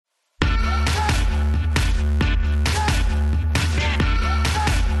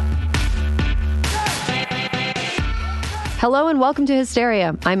Hello and welcome to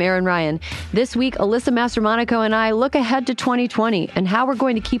Hysteria. I'm Erin Ryan. This week, Alyssa Mastromonaco and I look ahead to 2020 and how we're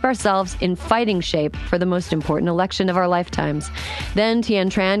going to keep ourselves in fighting shape for the most important election of our lifetimes. Then Tien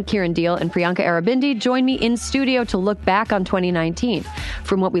Tran, Kiran Deol, and Priyanka Aribindi join me in studio to look back on 2019,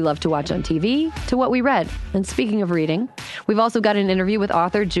 from what we love to watch on TV to what we read. And speaking of reading, we've also got an interview with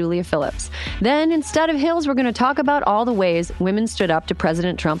author Julia Phillips. Then, instead of hills, we're going to talk about all the ways women stood up to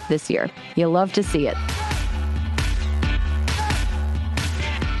President Trump this year. You'll love to see it.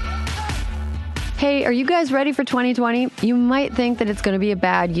 Hey, are you guys ready for 2020? You might think that it's going to be a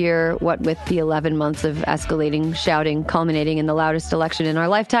bad year, what with the 11 months of escalating, shouting, culminating in the loudest election in our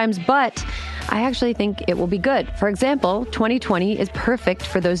lifetimes, but I actually think it will be good. For example, 2020 is perfect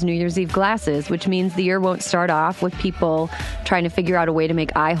for those New Year's Eve glasses, which means the year won't start off with people trying to figure out a way to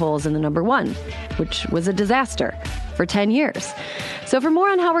make eye holes in the number one, which was a disaster for 10 years. So for more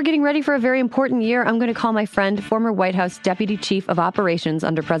on how we're getting ready for a very important year, I'm going to call my friend, former White House Deputy Chief of Operations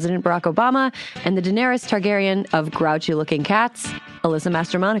under President Barack Obama, and the Daenerys Targaryen of grouchy-looking cats, Alyssa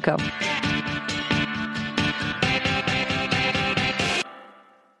Mastromonaco.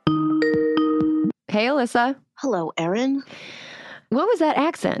 Hey, Alyssa. Hello, Erin. What was that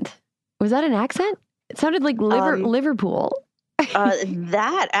accent? Was that an accent? It sounded like Liverpool.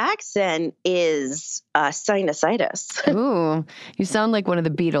 That accent is sinusitis. Ooh, you sound like one of the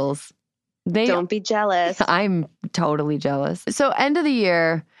Beatles. Don't be jealous. I'm totally jealous. So end of the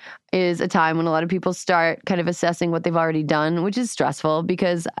year is a time when a lot of people start kind of assessing what they've already done, which is stressful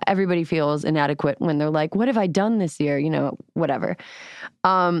because everybody feels inadequate when they're like, what have I done this year? You know, whatever.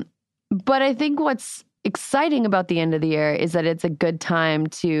 But I think what's exciting about the end of the year is that it's a good time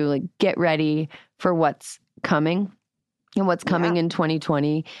to like get ready for what's coming. And what's coming in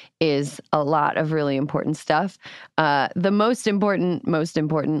 2020 is a lot of really important stuff. The most important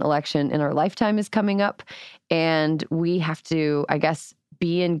election in our lifetime is coming up. And we have to, I guess,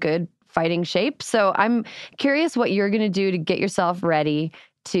 be in good fighting shape. So I'm curious what you're going to do to get yourself ready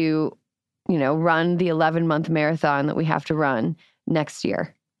to, you know, run the 11-month marathon that we have to run next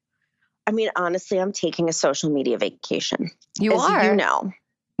year. I mean, honestly, I'm taking a social media vacation. You are? As you know.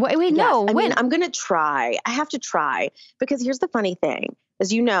 Wait, no. I mean, I'm going to try. I have to try because here's the funny thing.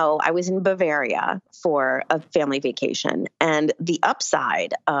 As you know, I was in Bavaria for a family vacation, and the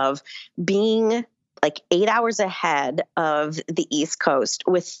upside of being like 8 hours ahead of the East Coast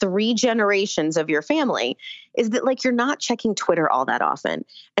with 3 generations of your family is that like you're not checking Twitter all that often.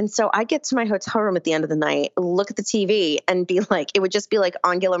 And so I get to my hotel room at the end of the night, look at the TV and be like, it would just be like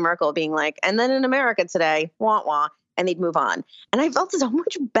Angela Merkel being like, and then in America today, wah, wah. And they'd move on. And I felt so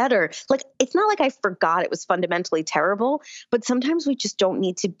much better. Like, it's not like I forgot it was fundamentally terrible, but sometimes we just don't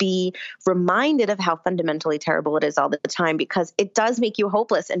need to be reminded of how fundamentally terrible it is all the time because it does make you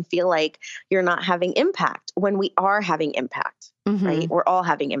hopeless and feel like you're not having impact when we are having impact, right? We're all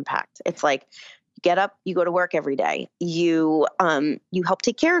having impact. It's like, you get up, you go to work every day. You help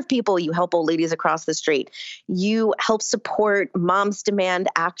take care of people. You help old ladies across the street. You help support Moms Demand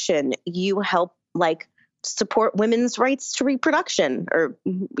Action. You help support women's rights to reproduction, or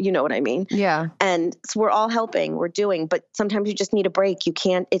you know what I mean? Yeah. And so we're all helping, we're doing, but sometimes you just need a break. It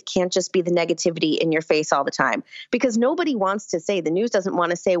can't just be the negativity in your face all the time because nobody wants to say, the news doesn't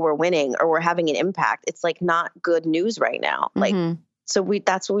want to say we're winning or we're having an impact. It's like not good news right now. So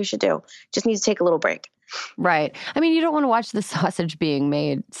that's what we should do. Just need to take a little break. Right. I mean, you don't want to watch the sausage being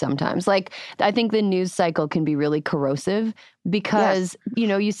made sometimes. Like, I think the news cycle can be really corrosive because, you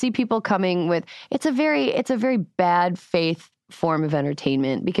know, you see people coming with, it's a very bad faith form of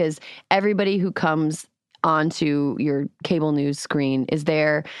entertainment because everybody who comes onto your cable news screen is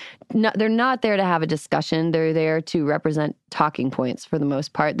there. They're not there to have a discussion. They're there to represent talking points for the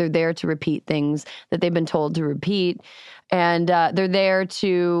most part. They're there to repeat things that they've been told to repeat. And they're there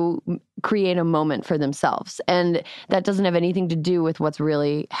to create a moment for themselves. And that doesn't have anything to do with what's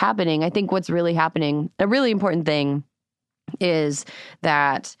really happening. I think what's really happening, a really important thing is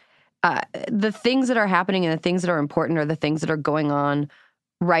that the things that are happening and the things that are important are the things that are going on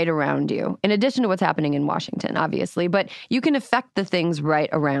right around you, in addition to what's happening in Washington, obviously. But you can affect the things right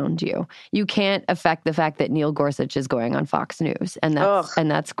around you. You can't affect the fact that Neil Gorsuch is going on Fox News, and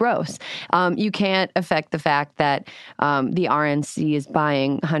that's gross. You can't affect the fact that the RNC is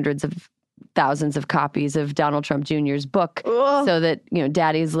buying hundreds of thousands of copies of Donald Trump Jr.'s book so that, you know,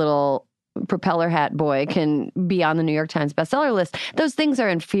 Daddy's little propeller hat boy can be on the New York Times bestseller list. Those things are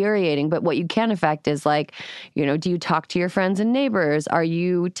infuriating, but what you can affect is like, you know, do you talk to your friends and neighbors? Are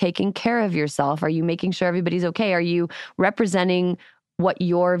you taking care of yourself? Are you making sure everybody's okay? Are you representing what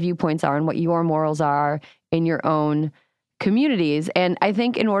your viewpoints are and what your morals are in your own communities. And I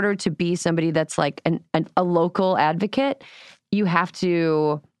think in order to be somebody that's like a local advocate, you have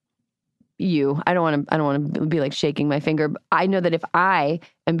to, I don't want to be like shaking my finger. But I know that if I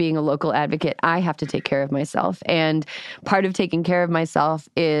am being a local advocate, I have to take care of myself. And part of taking care of myself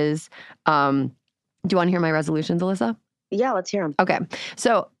is, do you want to hear my resolutions, Alyssa? Yeah, let's hear them. Okay.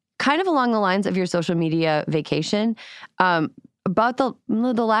 So kind of along the lines of your social media vacation, about the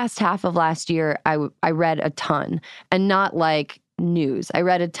last half of last year, I read a ton, and not like news. I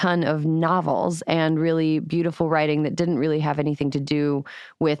read a ton of novels and really beautiful writing that didn't really have anything to do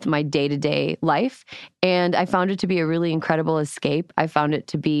with my day-to-day life. And I found it to be a really incredible escape. I found it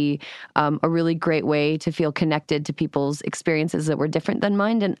to be a really great way to feel connected to people's experiences that were different than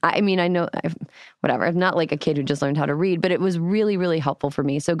mine. And I mean, I know, whatever, I'm not like a kid who just learned how to read, but it was really, really helpful for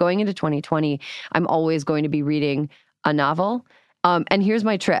me. So going into 2020, I'm always going to be reading a novel. And here's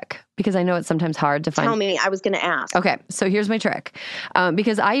my trick, because I know it's sometimes hard to find. Tell me, I was going to ask. Okay, so here's my trick.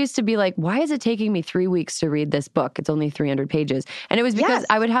 Because I used to be like, why is it taking me 3 weeks to read this book? It's only 300 pages. And it was because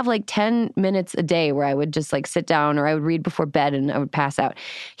I would have like 10 minutes a day where I would just like sit down, or I would read before bed and I would pass out.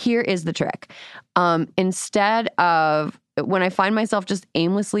 Here is the trick. Instead of, when I find myself just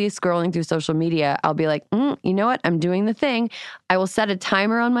aimlessly scrolling through social media, I'll be like, you know what? I'm doing the thing. I will set a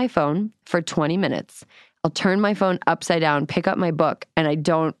timer on my phone for 20 minutes. I'll turn my phone upside down, pick up my book, and I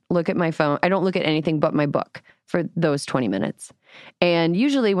don't look at my phone. I don't look at anything but my book for those 20 minutes. And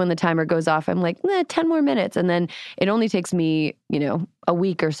usually when the timer goes off, I'm like, 10 more minutes. And then it only takes me, a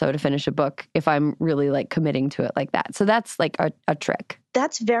week or so to finish a book if I'm really like committing to it like that. So that's like a trick.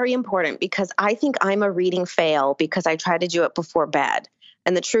 That's very important, because I think I'm a reading fail because I try to do it before bed.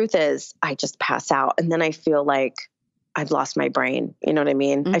 And the truth is I just pass out, and then I feel like I've lost my brain. You know what I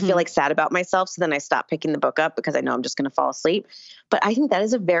mean? Mm-hmm. I feel like sad about myself. So then I stop picking the book up because I know I'm just going to fall asleep. But I think that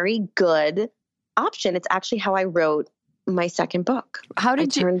is a very good option. It's actually how I wrote my second book. How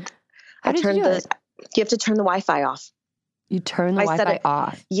did you do it? You have to turn the Wi-Fi off. You turn the Wi-Fi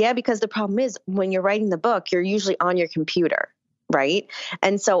off? Yeah, because the problem is when you're writing the book, you're usually on your computer. Right.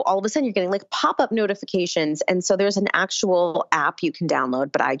 And so all of a sudden you're getting like pop-up notifications. And so there's an actual app you can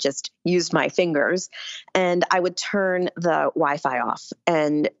download, but I just used my fingers, and I would turn the Wi-Fi off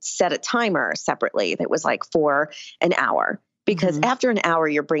and set a timer separately that was like for an hour, because after an hour,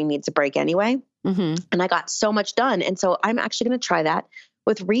 your brain needs a break anyway. Mm-hmm. And I got so much done. And so I'm actually going to try that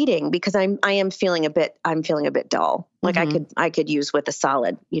with reading, because I'm feeling a bit dull. Like I could use with a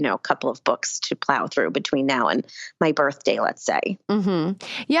solid, couple of books to plow through between now and my birthday, let's say. Mm-hmm.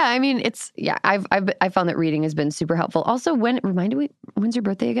 Yeah. I mean, I found that reading has been super helpful. Also, when's your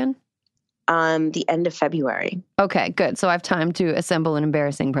birthday again? The end of February. Okay, good. So I have time to assemble an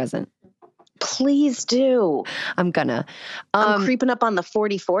embarrassing present. Please do. I'm creeping up on the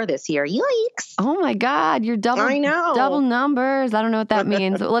 44 this year. Yikes. Oh my God. You're double numbers. I don't know what that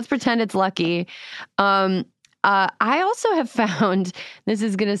means. Let's pretend it's lucky. I also have found, this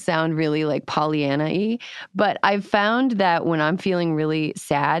is going to sound really like Pollyanna-y, but I've found that when I'm feeling really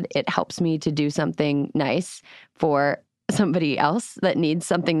sad, it helps me to do something nice for somebody else that needs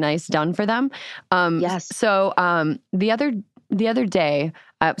something nice done for them. Yes. So the other day,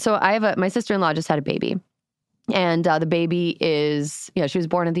 so my sister-in-law just had a baby. And the baby she was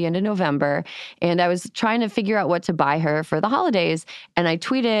born at the end of November. And I was trying to figure out what to buy her for the holidays. And I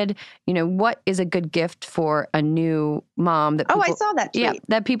tweeted, what is a good gift for a new mom that I saw that tweet. Yeah,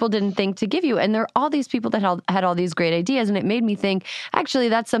 that people didn't think to give you. And there are all these people that had all these great ideas. And it made me think, actually,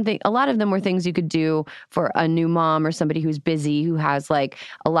 that's something, a lot of them were things you could do for a new mom or somebody who's busy, who has like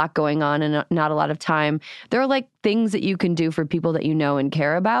a lot going on and not a lot of time. There are like things that you can do for people that you know and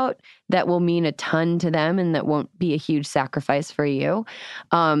care about that will mean a ton to them and that won't be a huge sacrifice for you.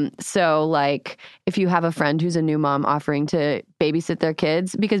 So like if you have a friend who's a new mom offering to babysit their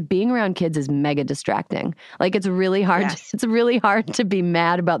kids, because being around kids is mega distracting. Like it's really hard. Yes. It's really hard to be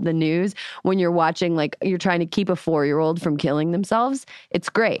mad about the news when you're watching, like you're trying to keep a 4-year-old from killing themselves. It's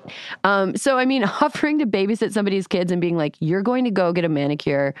great. So I mean, offering to babysit somebody's kids and being like, you're going to go get a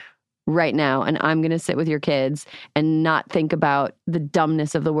manicure right now, and I'm going to sit with your kids and not think about the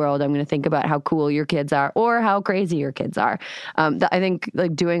dumbness of the world. I'm going to think about how cool your kids are or how crazy your kids are. I think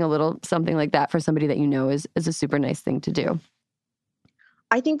like doing a little something like that for somebody that you know is a super nice thing to do.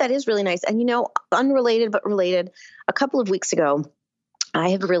 I think that is really nice. And, unrelated but related, a couple of weeks ago,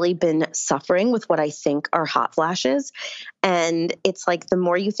 I have really been suffering with what I think are hot flashes. And it's like the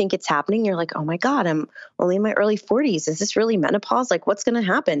more you think it's happening, you're like, oh my God, I'm only in my early 40s. Is this really menopause? Like, what's going to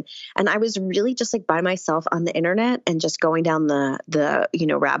happen? And I was really just like by myself on the internet and just going down the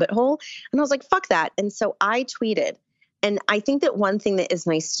rabbit hole. And I was like, fuck that. And so I tweeted And I think that one thing that is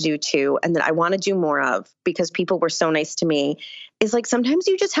nice to do too, and that I want to do more of because people were so nice to me, is like sometimes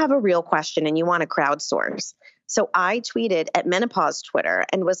you just have a real question and you want to crowdsource. So I tweeted at Menopause Twitter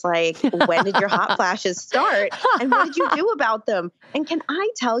and was like, when did your hot flashes start? And what did you do about them? And can I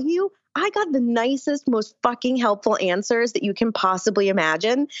tell you, I got the nicest, most fucking helpful answers that you can possibly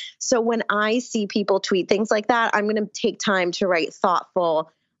imagine. So when I see people tweet things like that, I'm going to take time to write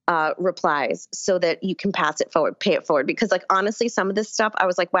thoughtful replies so that you can pay it forward. Because like, honestly, some of this stuff, I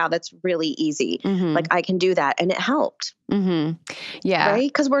was like, wow, that's really easy. Like I can do that. And it helped. Yeah. Right?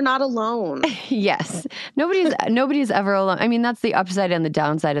 Because we're not alone. Yes. Nobody's ever alone. I mean, that's the upside and the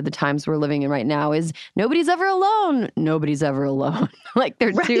downside of the times we're living in right now is nobody's ever alone. Nobody's ever alone. Like there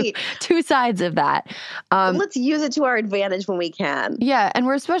are two sides of that. Let's use it to our advantage when we can. Yeah. And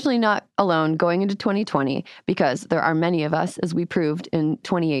we're especially not alone going into 2020 because there are many of us, as we proved in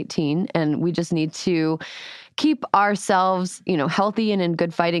 2018, and we just need to keep ourselves, healthy and in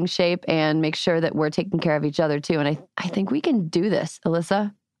good fighting shape and make sure that we're taking care of each other too. And I think we can do this,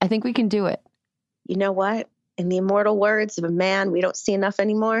 Alyssa. I think we can do it. You know what? In the immortal words of a man we don't see enough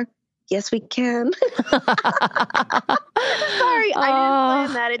anymore, yes, we can. Sorry, I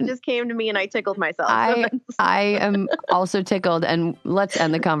didn't plan that. It just came to me and I tickled myself. I am also tickled, and let's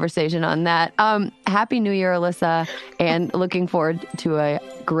end the conversation on that. Happy New Year, Alyssa, and looking forward to a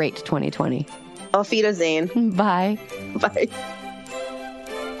great 2020. Auf Wiedersehen. Bye. Bye.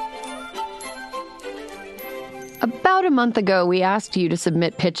 About a month ago, we asked you to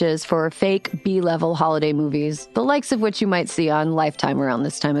submit pitches for fake B-level holiday movies, the likes of which you might see on Lifetime around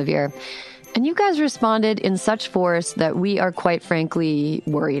this time of year. And you guys responded in such force that we are quite frankly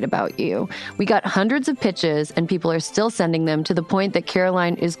worried about you. We got hundreds of pitches, and people are still sending them to the point that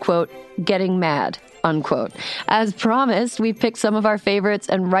Caroline is, quote, getting mad, unquote. As promised, we picked some of our favorites,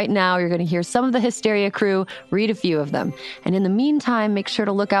 and right now you're going to hear some of the Hysteria crew read a few of them. And in the meantime, make sure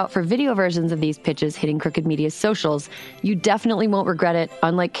to look out for video versions of these pitches hitting Crooked Media's socials. You definitely won't regret it,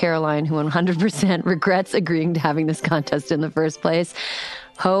 unlike Caroline, who 100% regrets agreeing to having this contest in the first place.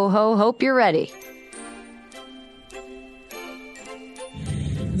 Ho, ho, hope you're ready.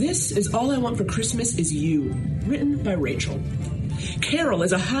 This is All I Want for Christmas Is You, written by Rachel. Carol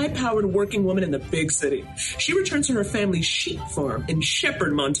is a high-powered working woman in the big city. She returns to her family's sheep farm in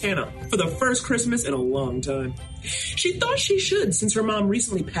Shepherd, Montana, for the first Christmas in a long time. She thought she should since her mom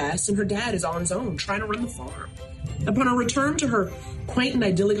recently passed and her dad is on his own trying to run the farm. Upon her return to her quaint and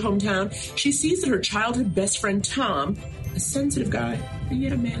idyllic hometown, she sees that her childhood best friend Tom, a sensitive guy, and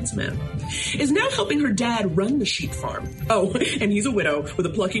yet a man's man, is now helping her dad run the sheep farm. Oh, and he's a widow with a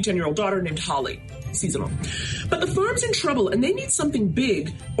plucky 10-year-old daughter named Holly. Seasonal. But the farm's in trouble and they need something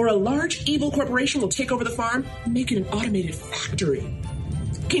big or a large evil corporation will take over the farm and make it an automated factory.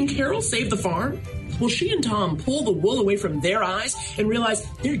 Can Carol save the farm? Will she and Tom pull the wool away from their eyes and realize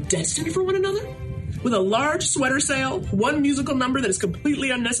they're destined for one another? With a large sweater sale, one musical number that is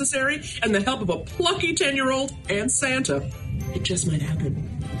completely unnecessary, and the help of a plucky 10-year-old and Santa, it just might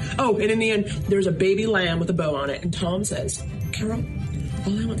happen. Oh, and in the end, there's a baby lamb with a bow on it, and Tom says, Carol,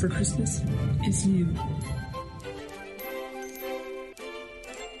 all I want for Christmas is you.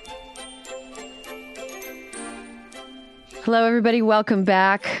 Hello, everybody. Welcome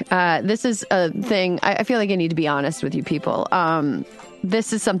back. This is a thing. I feel like I need to be honest with you people.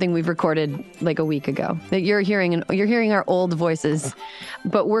 This is something we've recorded like a week ago that you're hearing our old voices,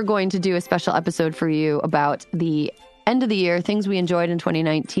 but we're going to do a special episode for you about the end of the year, things we enjoyed in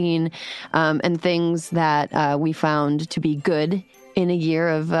 2019, and things that we found to be good in a year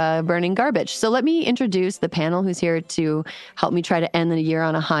of burning garbage. So let me introduce the panel who's here to help me try to end the year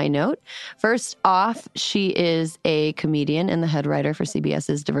on a high note. First off, she is a comedian and the head writer for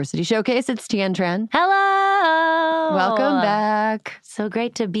CBS's Diversity Showcase. It's Tien Tran. Hello! Welcome back. So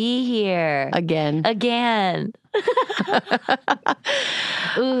great to be here. Again.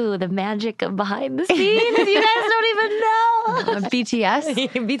 Ooh, the of behind the scenes. You guys don't even know.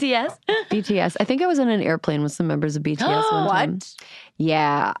 BTS? BTS. I think I was on an airplane with some members of BTS one time. What?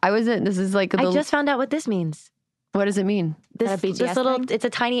 Yeah. This is like I just found out what this means. What does it mean? This little, thing?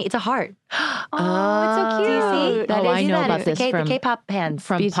 It's a heart. Oh, it's so cute. I know about this the K-pop band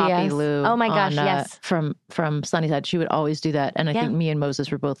from BTS. Poppy Lou. Oh my gosh, yes. From Sunnyside. She would always do that. And I think me and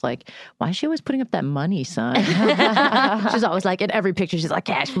Moses were both like, why is she always putting up that money sign? She's always like, in every picture, she's like,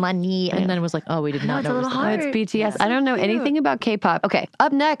 cash money. And then it was like, oh, we did not know. It's BTS. I don't know anything about K-pop. Okay,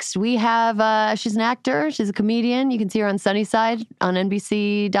 up next, we have, she's an actor. She's a comedian. You can see her on Sunnyside on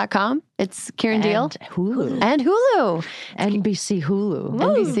NBC.com. It's Kiran Deol. Hulu. And Hulu. NBC Hulu.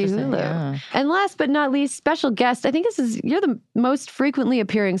 NBC Hulu. Yeah. And last but not least, special guest. I think you're the most frequently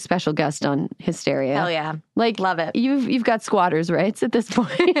appearing special guest on Hysteria. Hell yeah. Like, love it. You've got squatters' rights at this point.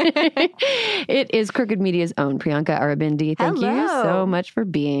 It is Crooked Media's own Priyanka Aribindi. Thank you so much for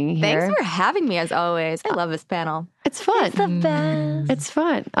being here. Thanks for having me as always. I love this panel. It's fun. It's the best. It's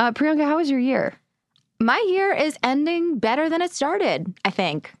fun. Priyanka, how was your year? My year is ending better than it started, I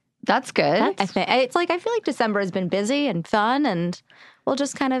think. That's good. I think it's like I feel like December has been busy and fun, and we'll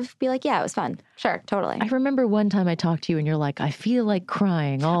just kind of be like, yeah, it was fun. Sure, totally. I remember one time I talked to you and you're like, I feel like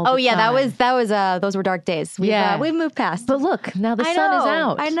crying all the Oh yeah, time. that was those were dark days. We've moved past. But look, now the sun is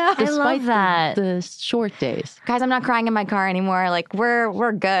out. I know. I love that. The short days. Guys, I'm not crying in my car anymore. Like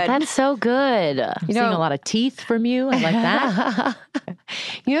we're good. That's so good. I'm seeing a lot of teeth from you. I like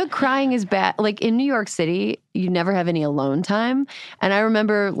that. Crying is bad. Like in New York City, you never have any alone time. And I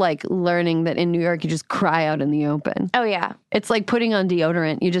remember like learning that in New York, you just cry out in the open. Oh yeah. It's like putting on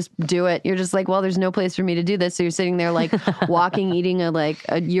deodorant. You just do it. You're just like, well, there's no place for me to do this. So you're sitting there like walking, eating a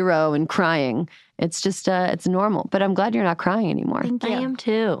gyro and crying. It's just, it's normal. But I'm glad you're not crying anymore. Thank you. I am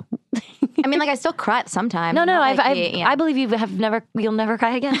too. I mean, like I still cry sometimes. No, Not like I believe you'll never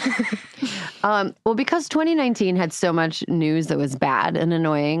cry again. Well, because 2019 had so much news that was bad and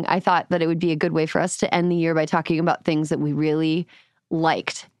annoying, I thought that it would be a good way for us to end the year by talking about things that we really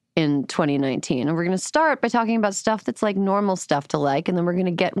liked in 2019. And we're going to start by talking about stuff that's like normal stuff to like, and then we're going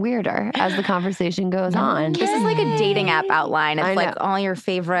to get weirder as the conversation goes on. This is like a dating app outline. It's like all your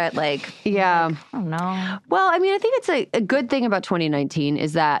favorite, like, yeah. I don't know. Well, I mean, I think it's a good thing about 2019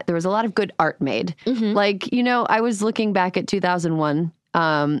 is that there was a lot of good art made. Like, I was looking back at 2001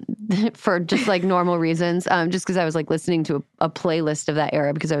 for just like normal reasons, just because I was like listening to a playlist of that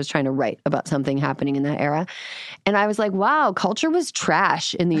era because I was trying to write about something happening in that era. And I was like, wow, culture was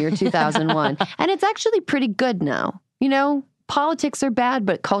trash in the year 2001. And it's actually pretty good now. Politics are bad,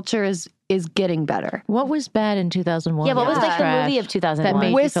 but culture is getting better. What was bad in 2001? Yeah, what was like the trash movie of 2001? that made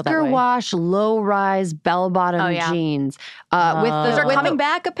you feel that Whisker way? wash, low-rise, bell-bottom jeans. Those are coming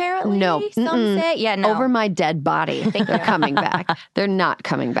back, apparently? No. Some say. Yeah, no. Over my dead body. They're coming back. They're not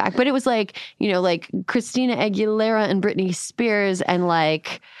coming back. But it was like, like Christina Aguilera and Britney Spears and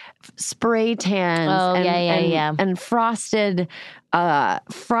like spray tans. Oh, and, and frosted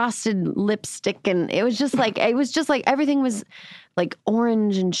lipstick. And it was just like everything was like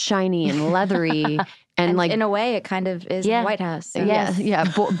orange and shiny and leathery. And like in a way, it kind of is the White House. So. Yeah.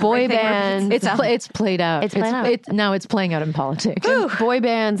 Boy bands. It's played out. It's played out. Now it's playing out in politics. Boy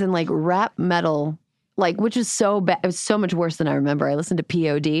bands and like rap metal, like, which is so bad. It was so much worse than I remember. I listened to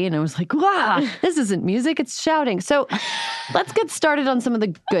POD and I was like, wow, this isn't music, it's shouting. So let's get started on some of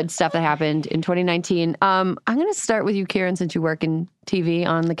the good stuff that happened in 2019. I'm going to start with you, Kiran, since you work in TV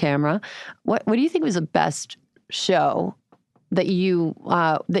on the camera. What do you think was the best show that you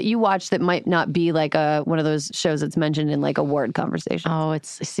watch that might not be like one of those shows that's mentioned in like award conversations? Oh,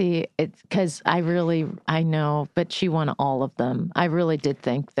 it's because I know, but she won all of them. I really did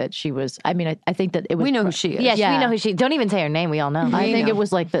think that she was. I mean, I think that it was. We know who she is. Yes, we know who she. Don't even say her name. We all know. I think it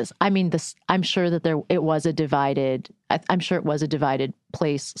was like this. I mean, I'm sure that it was a divided. I'm sure it was a divided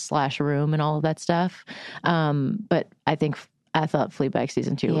place/room and all of that stuff. But I thought Fleabag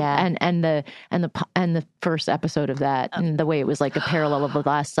season 2, and the first episode of that, and the way it was like a parallel of The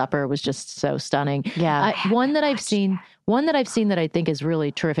Last Supper was just so stunning. Yeah, one that I've seen that I think is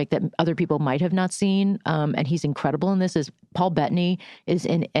really terrific that other people might have not seen, and he's incredible in this, is Paul Bettany is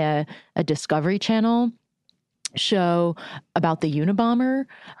in a Discovery Channel show about the Unabomber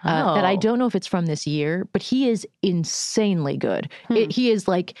that I don't know if it's from this year, but he is insanely good. He is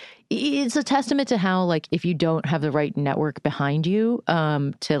like, it's a testament to how, like, if you don't have the right network behind you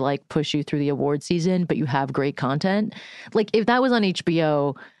to like push you through the award season, but you have great content, like if that was on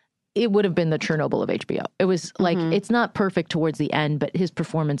HBO, it would have been the Chernobyl of HBO. It was like, it's not perfect towards the end, but his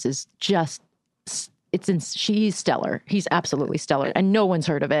performance is just he's stellar. He's absolutely stellar. And no one's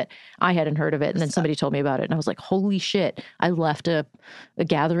heard of it. I hadn't heard of it. And then somebody told me about it. And I was like, holy shit. I left a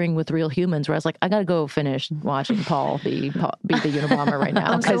gathering with real humans where I was like, I got to go finish watching Paul be the Unabomber right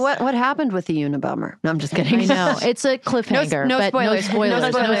now. So what happened with the Unabomber? No, I'm just kidding. I know. It's a cliffhanger. No spoilers.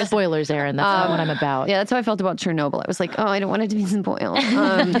 No spoilers, Erin. That's not what I'm about. Yeah, that's how I felt about Chernobyl. I was like, oh, I don't want it to be spoiled.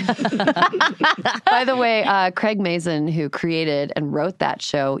 By the way, Craig Mazin, who created and wrote that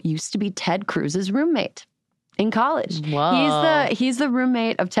show, used to be Ted Cruz's roommate in college. Whoa. He's the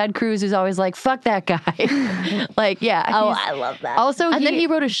roommate of Ted Cruz, who's always like, fuck that guy. Like, yeah. Oh, I love that. Also, And then he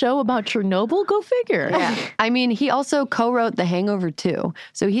wrote a show about Chernobyl. Go figure. yeah. I mean, he also co-wrote The Hangover too.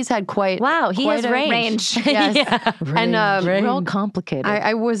 So he's had quite he quite has a range. Yes. Yeah. And We're all complicated.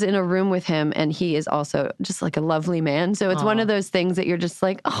 I was in a room with him, and he is also just like a lovely man. So it's one of those things that you're just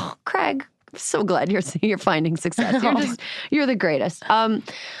like, oh, Craig, I'm so glad you're finding success. You're the greatest. A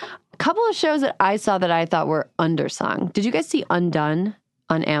couple of shows that I saw that I thought were undersung. Did you guys see Undone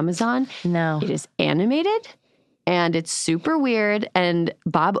on Amazon? No. It is animated. And it's super weird, and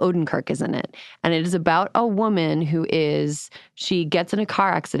Bob Odenkirk is in it. And it is about a woman she gets in a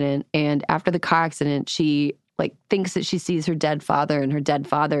car accident, and after the car accident, she like thinks that she sees her dead father, and her dead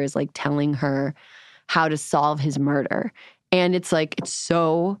father is like telling her how to solve his murder. And it's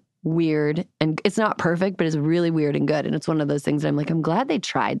so weird, and it's not perfect, but it's really weird and good. And it's one of those things that I'm like, I'm glad they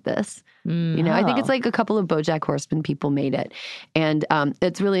tried this. I think it's like a couple of BoJack Horseman people made it. And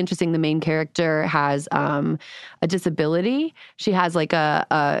it's really interesting. The main character has a disability. She has like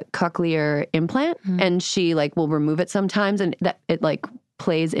a cochlear implant, and she like will remove it sometimes, and that it like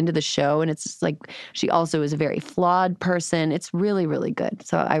plays into the show. And it's just like, she also is a very flawed person. It's really, really good.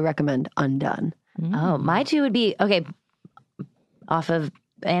 So I recommend Undone. Oh, my two would be, okay, off of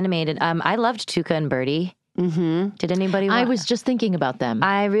animated. I loved Tuca and Birdie. Mm-hmm. Did anybody? I was just thinking about them.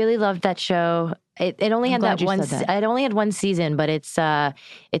 I really loved that show. It only had that one. It only had one season, but it's a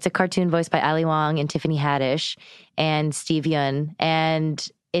cartoon voiced by Ali Wong and Tiffany Haddish and Steve Yeun, and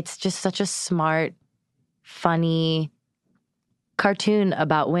it's just such a smart, funny cartoon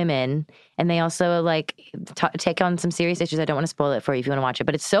about women. And they also like take on some serious issues. I don't want to spoil it for you if you want to watch it,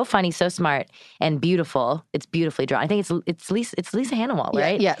 but it's so funny, so smart, and beautiful. It's beautifully drawn. I think it's Lisa Hannawalt,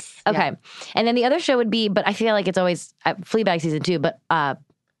 right? Yeah, yes. Okay. Yeah. And then the other show would be, but I feel like it's always Fleabag season 2, but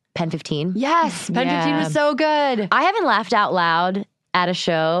Pen 15. Yes. Pen 15 was so good. I haven't laughed out loud at a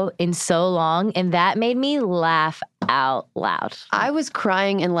show in so long, and that made me laugh out loud. I was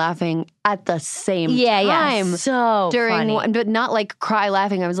crying and laughing at the same time. Yeah. So during funny. one, but not like cry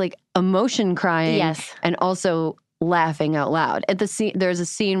laughing. I was like emotion crying. Yes. And also laughing out loud. At the scene, there's a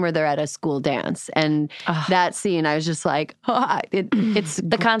scene where they're at a school dance, and that scene, I was just like, it's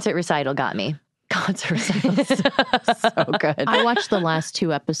The concert recital got me. concert sounds so good. I watched the last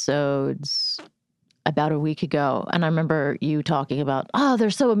 2 episodes about a week ago, and I remember you talking about,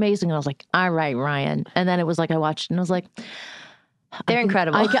 they're so amazing. And I was like, all right, Ryan. And then it was like, I watched and I was like, They're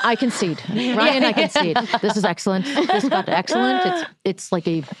incredible. I concede. Ryan, I concede. This is excellent. This got excellent. It's like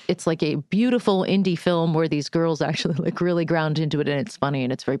a beautiful indie film where these girls actually like really ground into it, and it's funny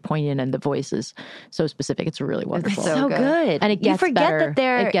and it's very poignant, and the voice is so specific. It's really wonderful. so good. And it gets better.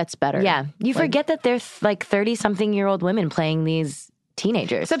 It gets better. Yeah. You forget that they're like 30-something-year-old women playing these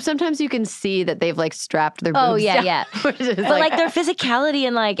teenagers. Except sometimes you can see that they've like strapped their boobs down. Yeah. But like their physicality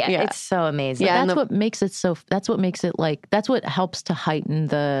and like it's so amazing. Yeah, That's what makes it so. That's what makes it like. That's what helps to heighten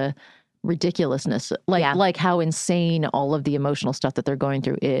the ridiculousness, like how insane all of the emotional stuff that they're going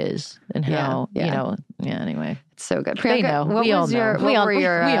through is, and how Anyway, it's so good. They know. We all know. We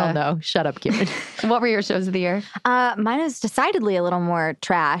all know. Shut up, Kiran. What were your shows of the year? Mine is decidedly a little more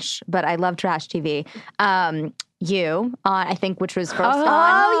trash, but I love trash TV. You, I think, which was first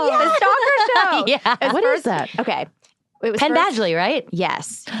on the Stalker Show. Yeah. What is that? Okay. It was Penn first, Badgley, right?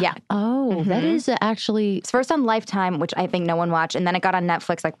 Yes. Yeah. Oh, that is actually. It's first on Lifetime, which I think no one watched, and then it got on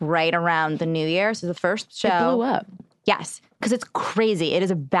Netflix like right around the New Year. So the first show It blew up. Yes, because it's crazy. It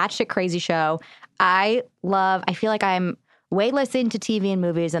is a batshit crazy show. I feel like I'm way less into TV and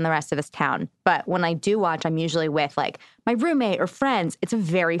movies than the rest of this town. But when I do watch, I'm usually with like my roommate or friends. It's a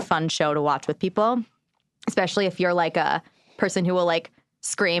very fun show to watch with people, especially if you're like a person who will like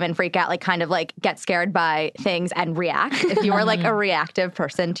scream and freak out, like kind of like get scared by things and react. If you are like a reactive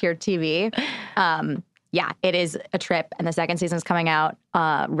person to your TV. Yeah, it is a trip. And the second season is coming out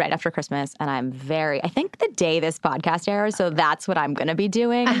right after Christmas. And I think the day this podcast airs, so that's what I'm going to be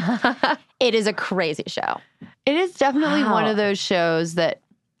doing. It is a crazy show. It is definitely one of those shows that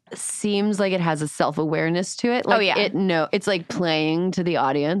seems like it has a self-awareness to it. Like it's like playing to the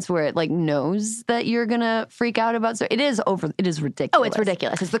audience where it like knows that you're going to freak out about. So it is ridiculous. Oh, it's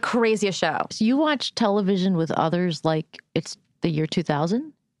ridiculous. It's the craziest show. So you watch television with others like it's the year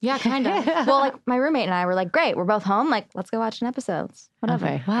 2000? Yeah, kind of. Well, like my roommate and I were like, great, we're both home. Like, let's go watch an episode. Whatever.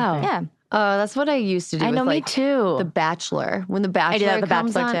 Okay. Wow. Yeah. That's what I used to do. I know, with, like, me too. The Bachelor. When The Bachelor do that with The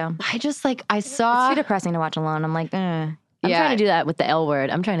comes Bachelor, on, too. I just like, I saw. It's too depressing to watch alone. I'm like, I'm trying to do that with the L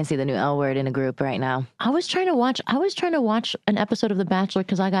Word. I'm trying to see the new L Word in a group right now. I was trying to watch an episode of The Bachelor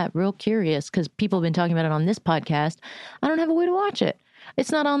because I got real curious because people have been talking about it on this podcast. I don't have a way to watch it.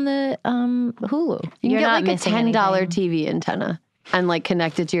 It's not on the Hulu. You can You're get not like a missing $10 anything. TV antenna and like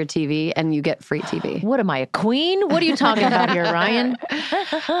connect it to your TV and you get free TV. What am I, a queen? What are you talking about here, Ryan?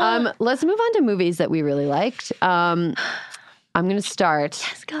 Let's move on to movies that we really liked. I'm going to start.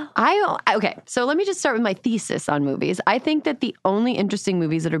 Let's go. Okay, so let me just start with my thesis on movies. I think that the only interesting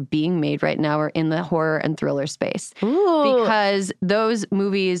movies that are being made right now are in the horror and thriller space. Ooh. Because those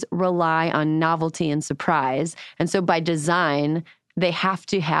movies rely on novelty and surprise. And so by design, they have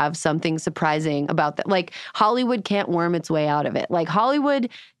to have something surprising about that. Like Hollywood can't worm its way out of it. Like Hollywood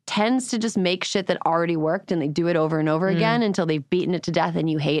tends to just make shit that already worked and they do it over and over again until they've beaten it to death and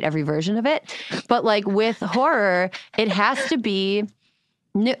you hate every version of it. But like with horror, it has to be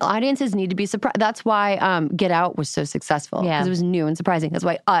new. Audiences need to be surprised. That's why Get Out was so successful because it was new and surprising. That's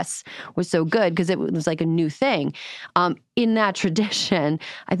why Us was so good because it was like a new thing. In that tradition,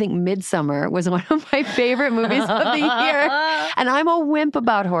 I think Midsommar was one of my favorite movies of the year. And I'm a wimp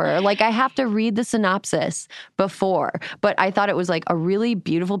about horror. Like I have to read the synopsis before. But I thought it was like a really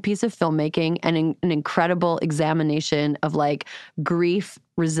beautiful piece of filmmaking and an incredible examination of like grief,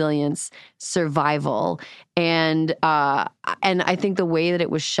 resilience, survival, and I think the way that it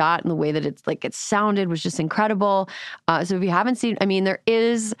was shot and the way that it sounded was just incredible. So if you haven't seen, I mean, there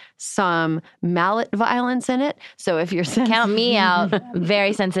is some mallet violence in it. So if you're Count me out.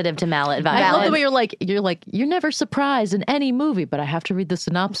 Very sensitive to mallet violence. I love the way you're never surprised in any movie, but I have to read the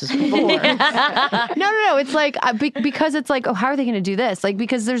synopsis before. No. It's like because it's like, oh, how are they going to do this? Like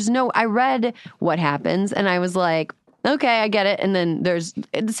because I read what happens and I was like, okay, I get it. And then there's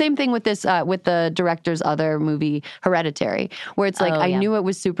the same thing with this, with the director's other movie, Hereditary, where it's like, I knew it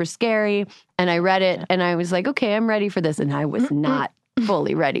was super scary and I read it and I was like, okay, I'm ready for this. And I was not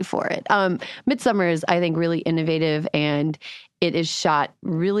fully ready for it. Midsommar is, I think, really innovative and it is shot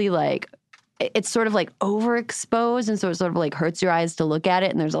really like, it's sort of like overexposed. And so it sort of like hurts your eyes to look at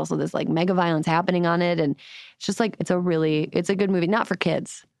it. And there's also this like mega violence happening on it. And it's just like, it's a good movie. Not for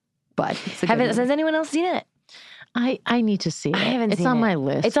kids, but it's a good movie. Has anyone else seen it? I need to see it. I haven't seen on it. my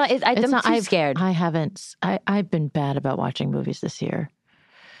list. I'm too scared. I haven't. I've been bad about watching movies this year.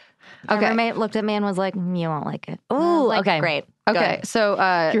 Okay. My roommate looked at me and was like, you won't like it. Ooh, like, okay. Great. Okay, Good.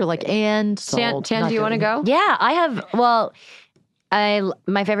 so You're like, and sold. Chan, do you want to go? Yeah, I have. Well,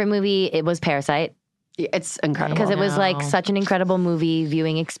 my favorite movie, it was Parasite. It's incredible. Because it was like such an incredible movie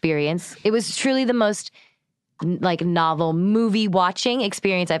viewing experience. It was truly the most like novel movie watching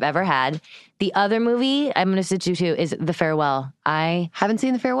experience I've ever had. The other movie I'm going to switch you to is The Farewell. I haven't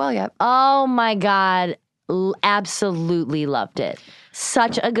seen The Farewell yet. Oh my God. Absolutely loved it.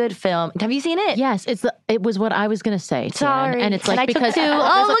 Such a good film. Have you seen it? Yes, it was what I was going to say. Sorry. Tian. And it's like because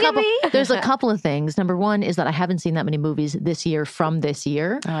there's a couple of things. Number one is that I haven't seen that many movies this year from this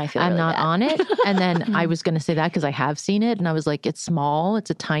year. Oh, I feel I'm really not bad. on it. And then I was going to say that because I have seen it, and I was like, it's small, it's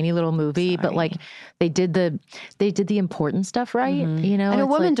a tiny little movie, but like they did the important stuff right. You know, And a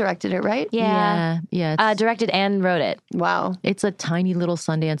woman directed it, right? Yeah. Directed and wrote it. Wow. It's a tiny little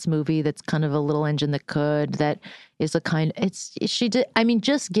Sundance movie that's kind of a little engine that could. That is a kind. She did. I mean,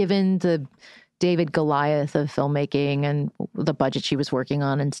 just given the David Goliath of filmmaking and the budget she was working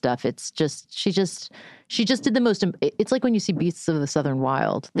on and stuff, it's just she just did the most. It's like when you see Beasts of the Southern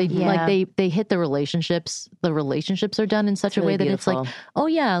Wild. They they hit the relationships. The relationships are done in such a way that it's like, oh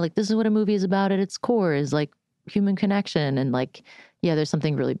yeah, like this is what a movie is about at its core, is like human connection and like there's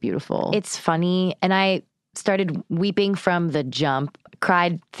something really beautiful. It's funny, and I started weeping from the jump.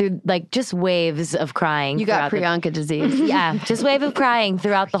 Cried through like just waves of crying. You got Priyanka disease. Yeah, just wave of crying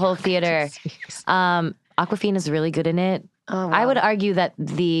throughout the whole theater. Awkwafina's really good in it. Oh, wow. I would argue that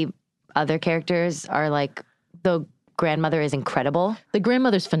the other characters are like, the grandmother is incredible. The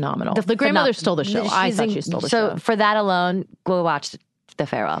grandmother's phenomenal. The grandmother stole the show. I thought she stole the show. So for that alone, go watch The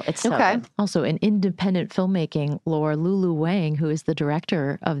Farewell. It's so good. Also, in independent filmmaking lore, Lulu Wang, who is the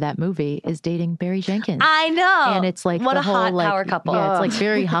director of that movie, is dating Barry Jenkins. I know. And it's like what the a whole, hot like, power couple. Yeah, it's like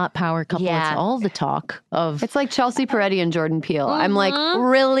very hot power couple. Yeah. It's all the talk of. It's like Chelsea Peretti and Jordan Peele. I'm like,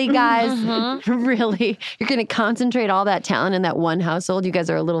 really, guys? Really? You're going to concentrate all that talent in that one household? You guys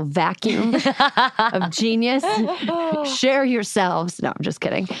are a little vacuum of genius. Share yourselves. No, I'm just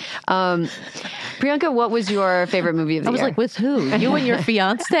kidding. Priyanka, what was your favorite movie of the year? I was like, with who? You and your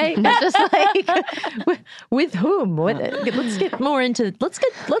fiance? Just like, with whom? Let's get more into. Let's go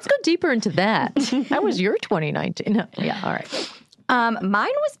deeper into that. That was your 2019. No, yeah, all right. Mine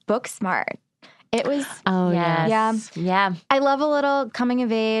was Booksmart. It was. Oh yeah. I love a little coming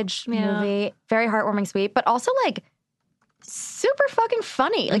of age movie. Very heartwarming, sweet, but also like super fucking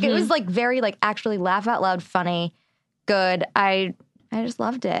funny. Like it was like very like actually laugh out loud funny, good. I just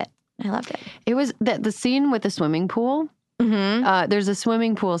loved it. I loved it. It was the scene with the swimming pool. There's a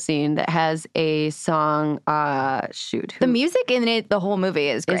swimming pool scene that has a song. The music in it, the whole movie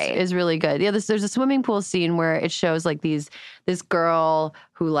is great. Is really good. Yeah, there's a swimming pool scene where it shows like this girl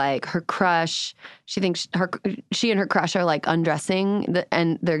who like her crush. She thinks she and her crush are like undressing,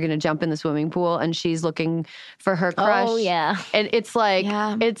 and they're gonna jump in the swimming pool, and she's looking for her crush. Oh yeah, and it's like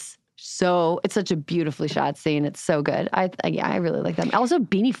it's such a beautifully shot scene. It's so good. I really like them. Also,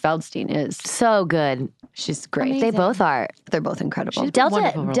 Beanie Feldstein is so good. She's great. Amazing. They both are. They're both incredible.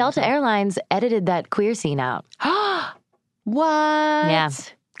 Delta Airlines edited that queer scene out. What? Yeah.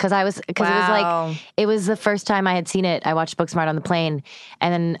 Because it was like, it was the first time I had seen it. I watched Booksmart on the plane,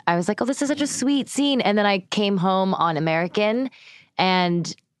 and then I was like, oh, this is such a sweet scene. And then I came home on American,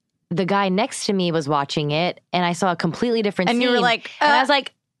 and the guy next to me was watching it, and I saw a completely different scene. And you were like, and I was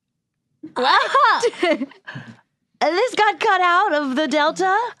like, what? This got cut out of the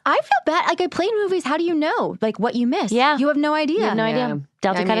Delta? I feel bad. Like, I played movies. How do you know? Like, what you missed? Yeah. You have no idea. You have no idea.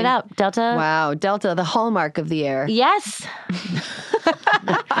 Delta cut it out. Delta. Wow. Delta, the hallmark of the air. Yes.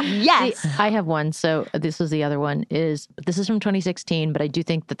 Yes. See, I have one. So this was the other one. This is from 2016, but I do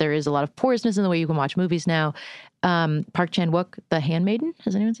think that there is a lot of porousness in the way you can watch movies now. Park Chan-wook, The Handmaiden.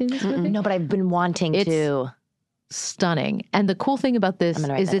 Has anyone seen this movie? No, but I've been wanting to. Stunning. And the cool thing about this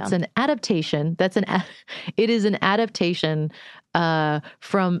is it's an adaptation. It is an adaptation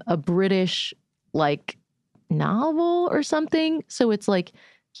from a British like novel or something. So it's like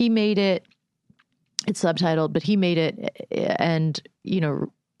he made it, it's subtitled, but he made it and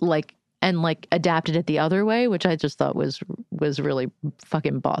adapted it the other way, which I just thought was really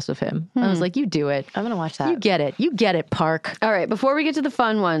fucking boss of him. I was like, you do it. I'm going to watch that. You get it, Park. All right. Before we get to the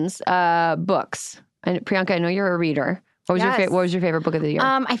fun ones, books. And Priyanka, I know you're a reader. What was your favorite book of the year?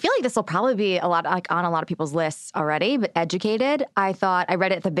 I feel like this will probably be on a lot of people's lists already, but Educated. I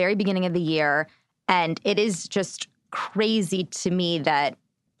read it at the very beginning of the year, and it is just crazy to me that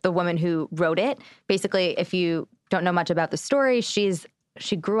the woman who wrote it, basically, if you don't know much about the story, she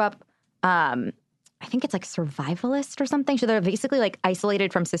grew up, I think it's like survivalist or something. So they're basically like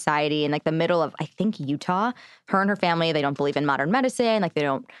isolated from society in like the middle of, I think, Utah. Her and her family, they don't believe in modern medicine. Like they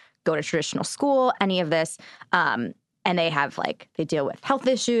don't go to traditional school, any of this. And they have they deal with health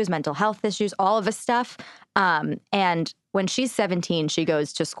issues, mental health issues, all of this stuff. And when she's 17, she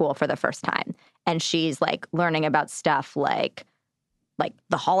goes to school for the first time. And she's like learning about stuff like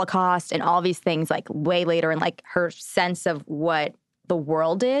the Holocaust and all these things like way later. And like her sense of what the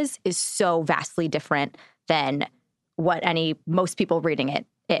world is so vastly different than what most people reading it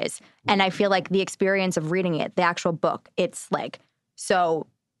is. And I feel like the experience of reading it, the actual book, it's like so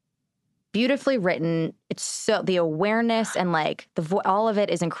beautifully written. It's so the awareness and like all of it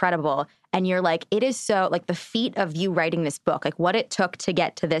is incredible. And you're like, it is so like the feat of you writing this book, like what it took to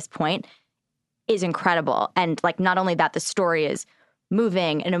get to this point is incredible. And like, not only that, the story is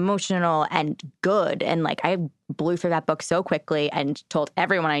moving and emotional and good. And like, I blew through that book so quickly and told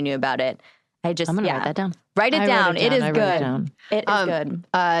everyone I knew about it. I'm going to write that down. Write it down. It is good. It is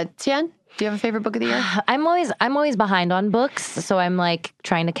good. Tien? Do you have a favorite book of the year? I'm always behind on books, so I'm like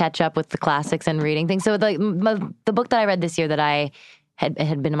trying to catch up with the classics and reading things. So the book that I read this year that I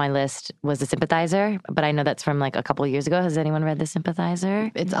had been on my list was The Sympathizer, but I know that's from like a couple of years ago. Has anyone read The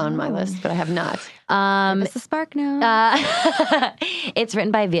Sympathizer? It's on my list, but I have not. Give us a spark note. It's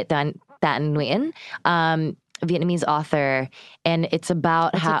written by Viet Thanh Nguyen, Vietnamese author, and it's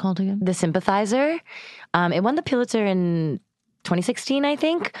about What's it called again? The Sympathizer. It won the Pulitzer in 2016, I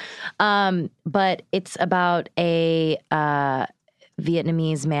think. But it's about a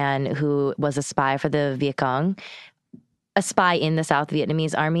Vietnamese man who was a spy for the Viet Cong, a spy in the South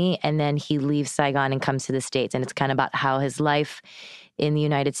Vietnamese army, and then he leaves Saigon and comes to the States. And it's kind of about how his life in the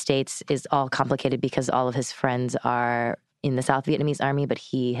United States is all complicated because all of his friends are in the South Vietnamese army, but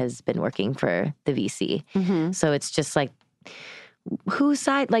he has been working for the VC. Mm-hmm. So it's just like, whose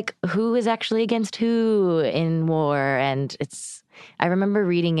side, like who is actually against who in war? And I remember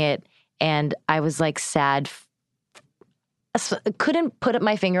reading it and I was like sad. Couldn't put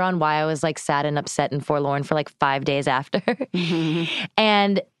my finger on why I was like sad and upset and forlorn for like 5 days after. Mm-hmm.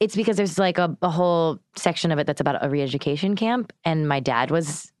 And it's because there's like a whole section of it that's about a re-education camp. And my dad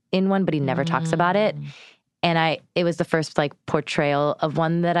was in one, but he never talks about it. And it was the first like portrayal of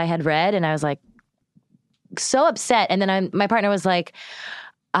one that I had read. And I was like, so upset. And then my partner was like,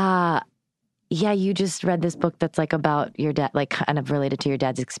 yeah, you just read this book that's like about your dad, like kind of related to your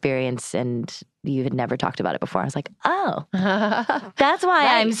dad's experience, and you had never talked about it before. I was like, oh, that's why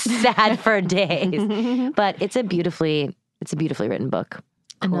right. I'm sad for days. But it's a beautifully written book.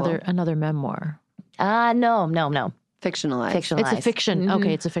 Cool. Another memoir. No. Fictionalized. It's a fiction. Mm-hmm.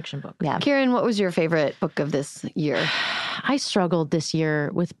 Okay, it's a fiction book. Yeah. Kiran, what was your favorite book of this year? I struggled this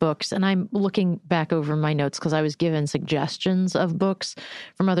year with books, and I'm looking back over my notes because I was given suggestions of books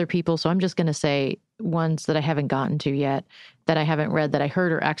from other people. So I'm just going to say ones that I haven't gotten to yet, that I haven't read, that I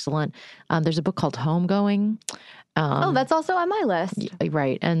heard are excellent. There's a book called Homegoing. That's also on my list.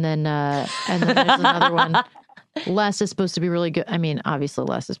 Right. And then there's another one. Less is supposed to be really good. I mean, obviously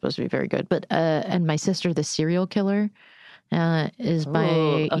Less is supposed to be very good, but, and My Sister, the Serial Killer, is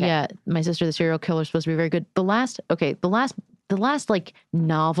by, My Sister, the Serial Killer is supposed to be very good. The last like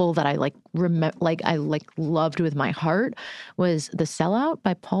novel that I I loved with my heart was The Sellout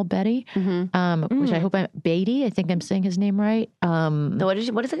by Paul Beatty, which I hope Beatty, I think I'm saying his name right. What is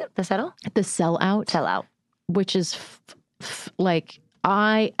it? The Sellout? The Sellout. Sellout. Which is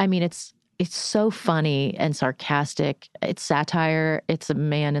I mean, it's so funny and sarcastic. It's satire. It's a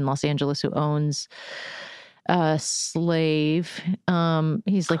man in Los Angeles who owns a slave.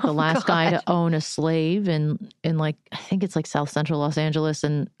 He's like the last guy to own a slave in like, I think it's like South Central Los Angeles.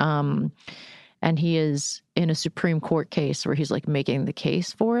 And he is in a Supreme Court case where he's like making the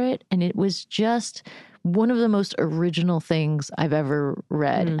case for it. And it was just one of the most original things I've ever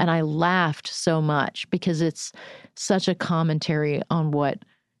read. And I laughed so much because it's such a commentary on what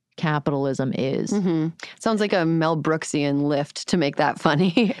capitalism is. Sounds like a Mel Brooksian lift to make that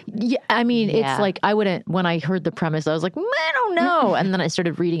funny. Yeah, I mean, it's like when I heard the premise, I was like, I don't know. And then I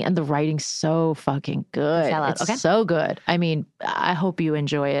started reading, and the writing's so fucking good. It's so good. I mean, I hope you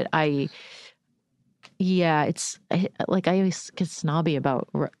enjoy it. I always get snobby about,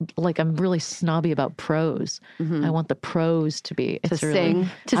 I'm really snobby about prose. I want the prose to be sing.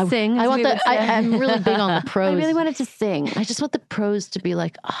 I'm really big on the prose. I really want it to sing. I just want the prose to be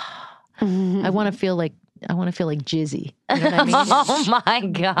like, I want to feel like Jizzy. You know what I mean? Oh my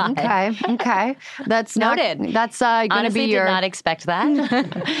God. Okay. That's noted. That's going to be your. Did not expect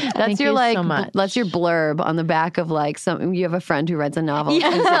that. That's your so much. That's your blurb on the back of like some. You have a friend who writes a novel.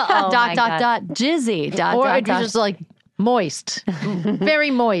 Jizzy. Or it's just like moist, very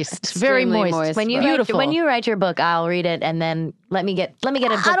moist, very moist. When you write your book, I'll read it and then let me get a book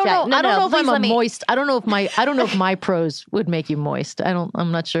check. I don't know if I'm a moist. I don't know if my prose would make you moist.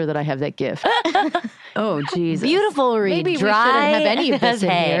 I'm not sure that I have that gift. Oh, Jesus. Beautiful read. Maybe Dry we shouldn't have any of this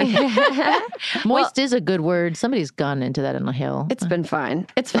in here. Moist is a good word. Somebody's gone into that in the hill. It's been fine.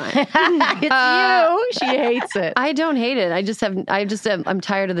 It's fine. It's you. She hates it. I don't hate it. I'm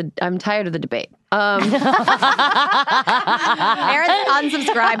tired of the debate. Erin's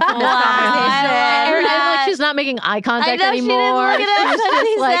unsubscribed from this conversation. Erin, she's not making eye contact anymore.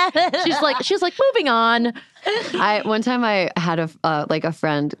 She's like moving on. One time I had a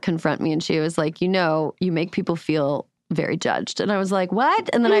friend confront me, and she was like, you make people feel very judged. And I was like, what?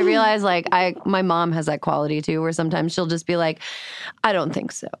 And then I realized my mom has that quality too, where sometimes she'll just be like, I don't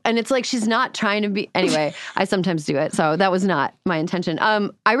think so. And it's like, she's not trying to be, anyway, I sometimes do it. So that was not my intention.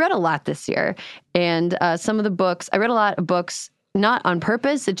 I read a lot this year, and I read a lot of books, not on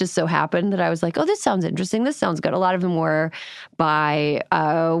purpose. It just so happened that I was like, oh, this sounds interesting. This sounds good. A lot of them were by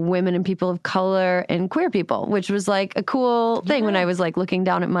women and people of color and queer people, which was like a cool thing when I was like looking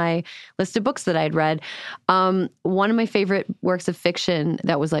down at my list of books that I'd read. One of my favorite works of fiction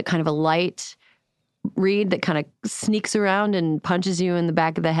that was like kind of a light read that kind of sneaks around and punches you in the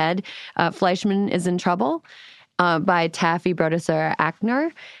back of the head, Fleischman is in Trouble. By Taffy Brodesser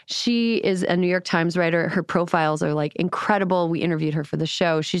Ackner. She is a New York Times writer. Her profiles are like incredible. We interviewed her for the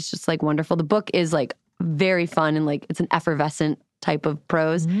show. She's just like wonderful. The book is like very fun and like it's an effervescent type of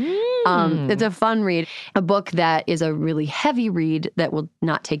prose. It's a fun read. A book that is a really heavy read that will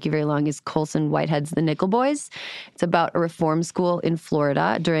not take you very long is Colson Whitehead's The Nickel Boys. It's about a reform school in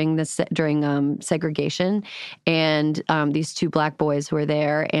Florida during segregation, and these two black boys who are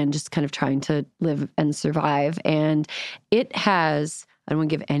there and just kind of trying to live and survive. And it has, I don't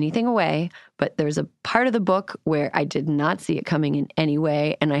want to give anything away, but there's a part of the book where I did not see it coming in any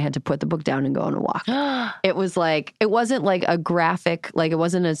way, and I had to put the book down and go on a walk. It wasn't like a graphic, like it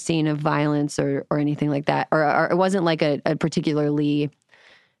wasn't a scene of violence or anything like that, or it wasn't like a particularly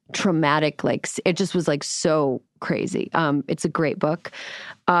traumatic, like it just was like so crazy. It's a great book.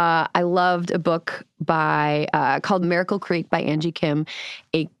 I loved a book called Miracle Creek by Angie Kim,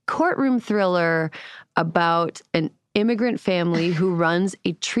 a courtroom thriller about an immigrant family who runs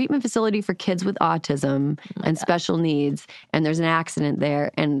a treatment facility for kids with autism and special needs. And there's an accident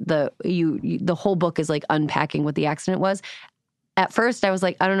there. And the whole book is like unpacking what the accident was. At first I was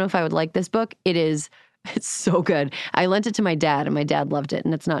like, I don't know if I would like this book. It's so good. I lent it to my dad and my dad loved it.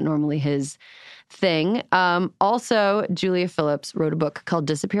 And it's not normally his thing. Also, Julia Phillips wrote a book called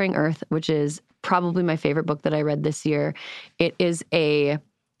Disappearing Earth, which is probably my favorite book that I read this year. It is a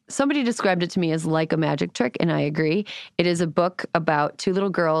somebody described it to me as like a magic trick, and I agree. It is a book about two little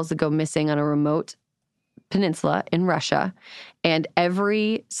girls that go missing on a remote peninsula in Russia, and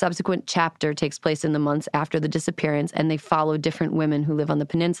every subsequent chapter takes place in the months after the disappearance, and they follow different women who live on the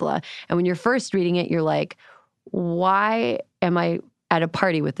peninsula. And when you're first reading it, you're like, why am I at a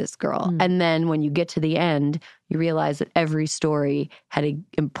party with this girl? And then when you get to the end, you realize that every story had an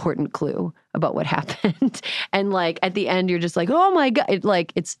important clue about what happened. And like at the end, you're just like, oh my God.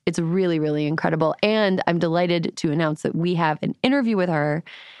 It's really, really incredible. And I'm delighted to announce that we have an interview with her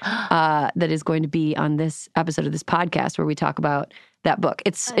that is going to be on this episode of this podcast where we talk about that book.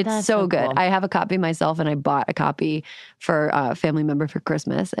 It's so good. Cool. I have a copy myself, and I bought a copy for a family member for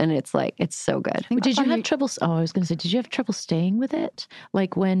Christmas, and it's so good. Did you have trouble? Oh, I was going to say, did you have trouble staying with it?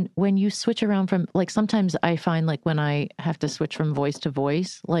 Like when you switch around from, like sometimes I find like when I have to switch from voice to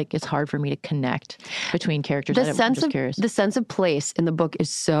voice, like it's hard for me to connect between characters. The sense of place in the book is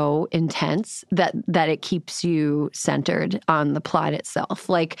so intense that it keeps you centered on the plot itself.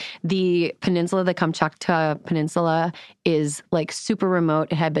 Like the peninsula, the Kamchatka Peninsula, is like super remote.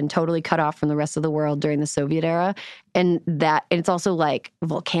 It had been totally cut off from the rest of the world during the Soviet era. And it's also like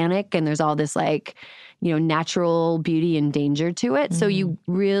volcanic, and there's all this like, natural beauty and danger to it. So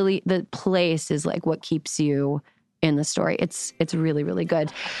the place is like what keeps you in the story. It's really, really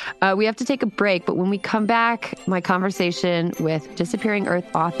good. We have to take a break, but when we come back, my conversation with Disappearing Earth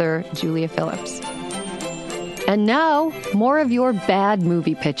author Julia Phillips. And now, more of your bad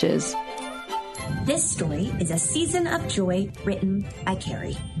movie pitches. This story is A Season of Joy, written by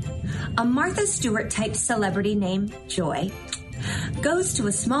Carrie. A Martha Stewart-type celebrity named Joy goes to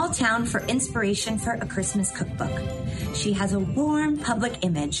a small town for inspiration for a Christmas cookbook. She has a warm public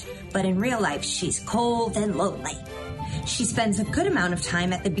image, but in real life, she's cold and lonely. She spends a good amount of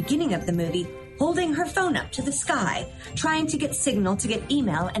time at the beginning of the movie holding her phone up to the sky, trying to get signal to get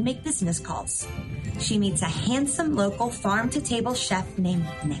email and make business calls. She meets a handsome local farm-to-table chef named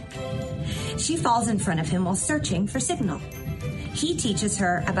Nick. She falls in front of him while searching for signal. He teaches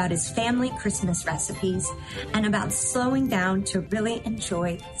her about his family Christmas recipes and about slowing down to really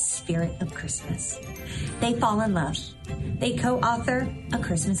enjoy the spirit of Christmas. They fall in love. They co-author a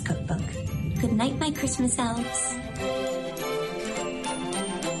Christmas cookbook. Good night, my Christmas elves.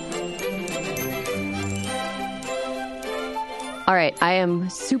 All right, I am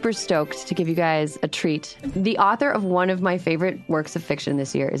super stoked to give you guys a treat. The author of one of my favorite works of fiction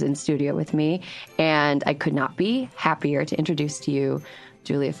this year is in studio with me, and I could not be happier to introduce to you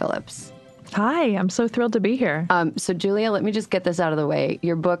Julia Phillips. Hi, I'm so thrilled to be here. So Julia, let me just get this out of the way.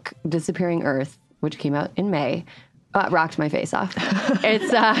 Your book, Disappearing Earth, which came out in May, rocked my face off.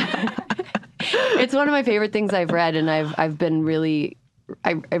 It's one of my favorite things I've read, and I've been really...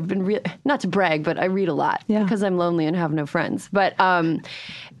 I've been not to brag, but I read a lot because I'm lonely and have no friends. But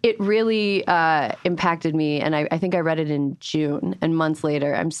it really impacted me, and I think I read it in June, and months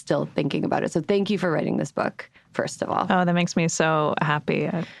later, I'm still thinking about it. So thank you for writing this book, first of all. Oh, that makes me so happy.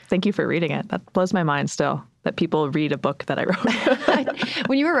 Thank you for reading it. That blows my mind still, that people read a book that I wrote.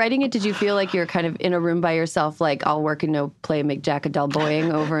 When you were writing it, did you feel like you were kind of in a room by yourself, like I'll work and no play, make Jack a dull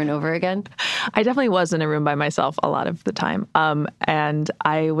boying over and over again? I definitely was in a room by myself a lot of the time. And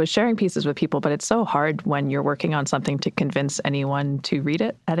I was sharing pieces with people, but it's so hard when you're working on something to convince anyone to read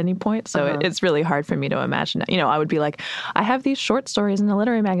it at any point. So it's really hard for me to imagine. I would be like, I have these short stories in a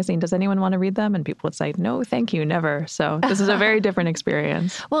literary magazine. Does anyone want to read them? And people would say, no, thank you, never. So this is a very different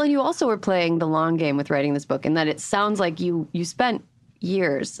experience. Well, and you also were playing the long game with writing this book, in that it sounds like you spent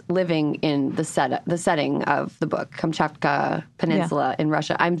years living in the setting of the book, Kamchatka Peninsula in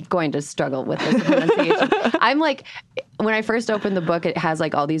Russia. I'm going to struggle with this pronunciation. I'm like, when I first opened the book, it has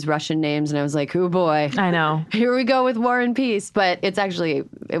like all these Russian names, and I was like, oh boy. I know. Here we go with War and Peace. But it's actually,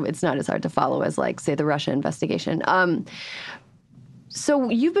 it's not as hard to follow as like, say, the Russia investigation. So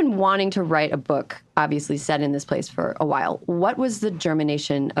you've been wanting to write a book, obviously set in this place, for a while. What was the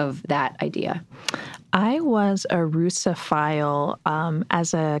germination of that idea? I was a Russophile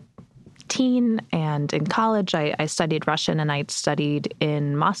as a teen, and in college I studied Russian, and I studied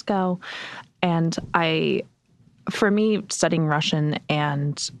in Moscow. And for me, studying Russian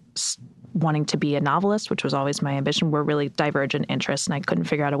and wanting to be a novelist, which was always my ambition, were really divergent interests, and I couldn't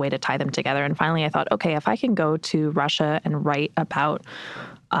figure out a way to tie them together. And finally I thought, okay, if I can go to Russia and write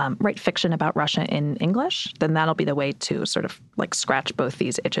fiction about Russia in English, then that'll be the way to sort of like scratch both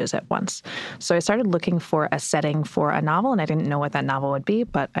these itches at once. So I started looking for a setting for a novel, and I didn't know what that novel would be,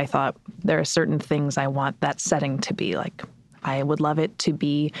 but I thought there are certain things I want that setting to be like. I would love it to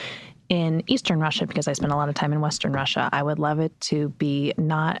be in Eastern Russia because I spent a lot of time in Western Russia. I would love it to be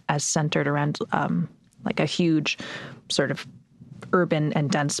not as centered around like a huge sort of urban and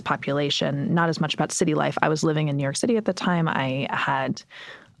dense population, not as much about city life. I was living in New York City at the time. I had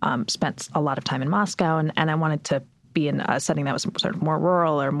spent a lot of time in Moscow, and I wanted to be in a setting that was sort of more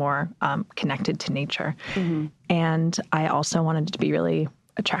rural or more connected to nature. Mm-hmm. And I also wanted it to be really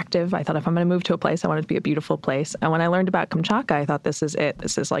attractive. I thought if I'm going to move to a place, I want it to be a beautiful place. And when I learned about Kamchatka, I thought this is it.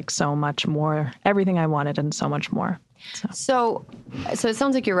 This is like so much more, everything I wanted and so much more. So it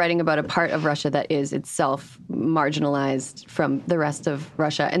sounds like you're writing about a part of Russia that is itself marginalized from the rest of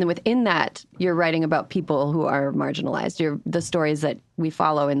Russia. And then within that, you're writing about people who are marginalized. The stories that we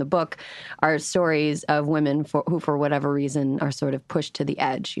follow in the book are stories of women who, for whatever reason, are sort of pushed to the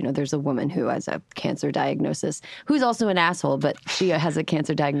edge. You know, there's a woman who has a cancer diagnosis, who's also an asshole, but she has a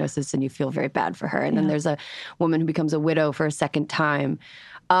cancer diagnosis and you feel very bad for her. And then there's a woman who becomes a widow for a second time.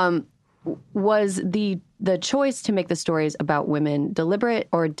 Was the choice to make the stories about women deliberate,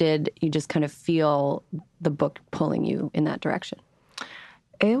 or did you just kind of feel the book pulling you in that direction?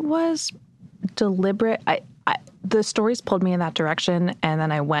 It was deliberate. The stories pulled me in that direction, and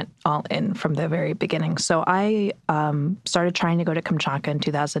then I went all in from the very beginning. So I started trying to go to Kamchatka in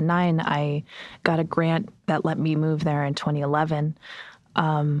 2009. I got a grant that let me move there in 2011.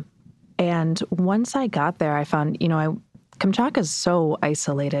 And once I got there, I found, Kamchatka is so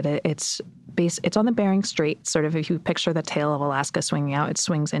isolated. It's on the Bering Strait, sort of if you picture the tail of Alaska swinging out, it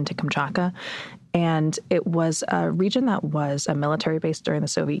swings into Kamchatka. And it was a region that was a military base during the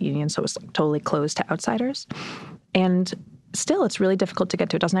Soviet Union, so it was totally closed to outsiders. And still, it's really difficult to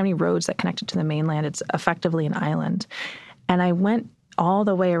get to. It doesn't have any roads that connect it to the mainland. It's effectively an island. And I went all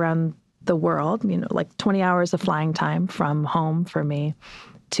the way around the world, like 20 hours of flying time from home for me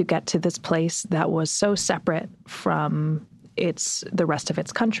to get to this place that was so separate from the rest of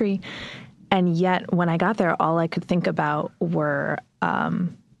its country. And yet, when I got there, all I could think about were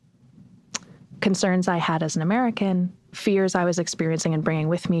concerns I had as an American, fears I was experiencing and bringing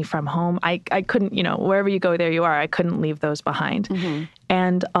with me from home. I couldn't, wherever you go, there you are. I couldn't leave those behind. Mm-hmm.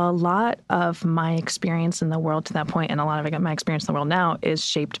 And a lot of my experience in the world to that point, and a lot of my experience in the world now, is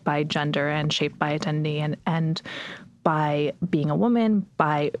shaped by gender and shaped by identity and by being a woman,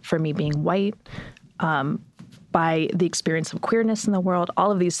 for me being white, by the experience of queerness in the world.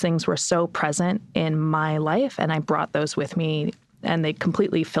 All of these things were so present in my life, and I brought those with me, and they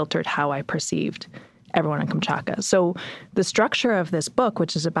completely filtered how I perceived everyone in Kamchatka. So the structure of this book,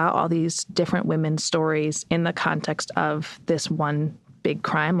 which is about all these different women's stories in the context of this one big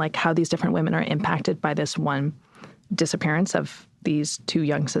crime, like how these different women are impacted by this one disappearance of these two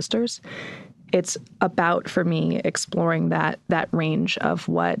young sisters, it's about, for me, exploring that range of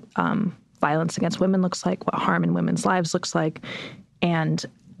what violence against women looks like, what harm in women's lives looks like, and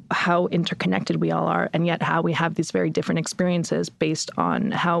how interconnected we all are, and yet how we have these very different experiences based on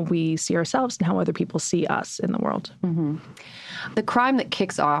how we see ourselves and how other people see us in the world. Mm-hmm. The crime that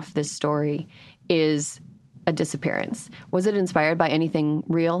kicks off this story is a disappearance. Was it inspired by anything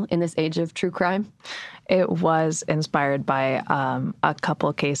real in this age of true crime? It was inspired by a couple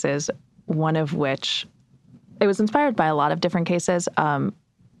of cases, one of which, it was inspired by a lot of different cases,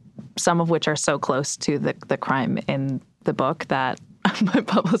 some of which are so close to the crime in the book that my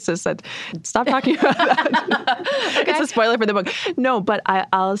publicist said, stop talking about that. Okay. It's a spoiler for the book. No, but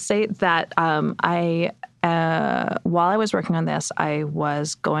I'll say that while I was working on this, I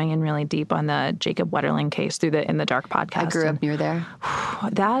was going in really deep on the Jacob Wetterling case through the In the Dark podcast. I grew up near there.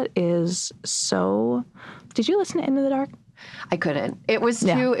 That is so... Did you listen to In the Dark? I couldn't. It was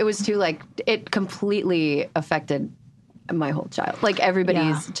too like, it completely affected my whole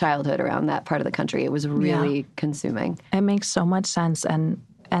everybody's childhood around that part of the country. It was really consuming. It makes so much sense, and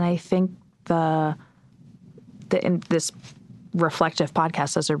I think this reflective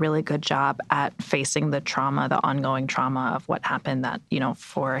podcast does a really good job at facing the trauma, the ongoing trauma of what happened. That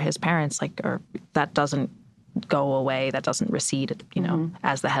for his parents, or that doesn't go away, that doesn't recede,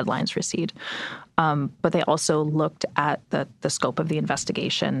 as the headlines recede. But they also looked at the scope of the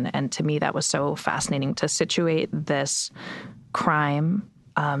investigation. And to me, that was so fascinating to situate this crime,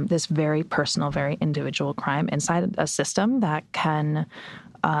 this very personal, very individual crime inside a system that can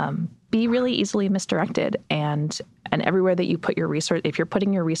be really easily misdirected. And everywhere that you put your resource, if you're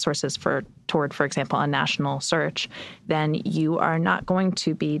putting your resources toward, for example, a national search, then you are not going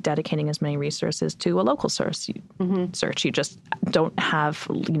to be dedicating as many resources to a local search. You just don't have,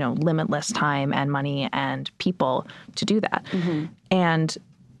 limitless time and money and people to do that. Mm-hmm. And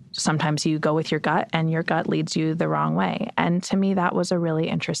sometimes you go with your gut, and your gut leads you the wrong way. And to me, that was a really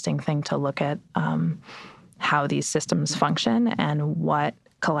interesting thing to look at, how these systems function and what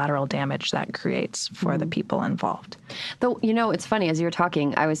collateral damage that creates for the people involved. Though, it's funny, as you were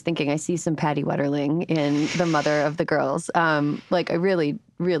talking, I was thinking I see some Patty Wetterling in the mother of the girls. I really,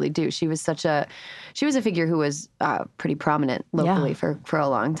 really do. She was a figure who was pretty prominent locally for a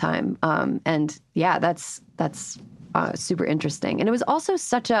long time. That's super interesting. And it was also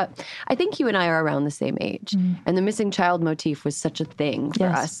I think you and I are around the same age. And the missing child motif was such a thing for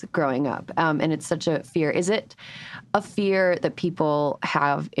us growing up. And it's such a fear. Is it a fear that people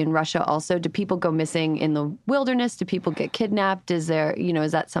have in Russia also? Do people go missing in the wilderness? Do people get kidnapped? Is there,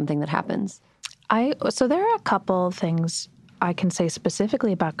 is that something that happens? So there are a couple things I can say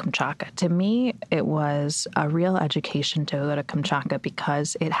specifically about Kamchatka. To me, it was a real education to go to Kamchatka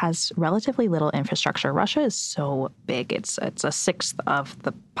because it has relatively little infrastructure. Russia is so big. It's a sixth of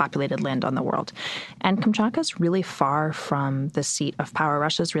the populated land on the world. And Kamchatka is really far from the seat of power.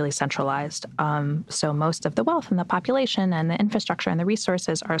 Russia is really centralized. So most of the wealth and the population and the infrastructure and the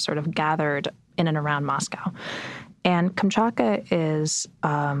resources are sort of gathered in and around Moscow. And Kamchatka is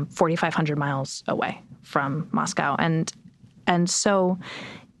 4,500 miles away from Moscow. And so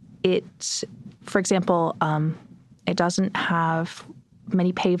for example, it doesn't have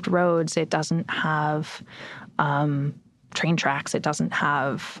many paved roads. It doesn't have train tracks. It doesn't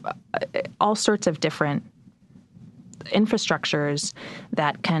have all sorts of different infrastructures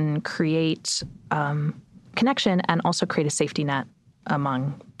that can create connection and also create a safety net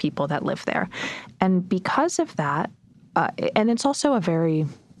among people that live there. And because of that, and it's also a very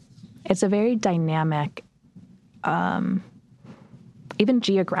dynamic, even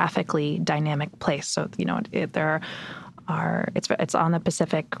geographically dynamic place. So, it's on the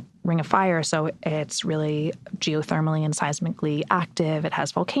Pacific Ring of Fire, so it's really geothermally and seismically active. It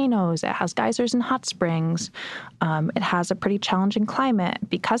has volcanoes. It has geysers and hot springs. It has a pretty challenging climate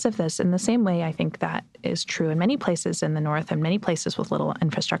because of this. In the same way, I think that is true in many places in the north and many places with little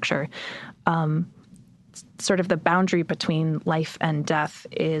infrastructure. Sort of the boundary between life and death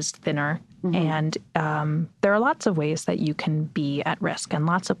is thinner. And there are lots of ways that you can be at risk and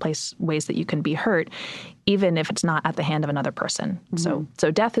lots of ways that you can be hurt, even if it's not at the hand of another person. So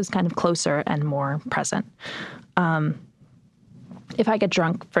death is kind of closer and more present. If I get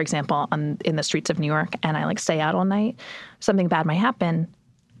drunk, for example, in the streets of New York and I stay out all night, something bad might happen,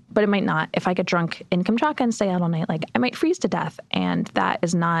 but it might not. If I get drunk in Kamchatka and stay out all night, I might freeze to death. And that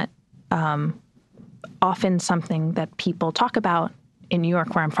is not often something that people talk about in New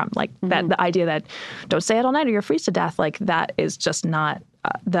York, where I'm from. That the idea that don't stay out all night or you'll freeze to death, that is just not,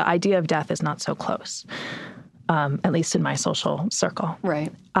 the idea of death is not so close, at least in my social circle.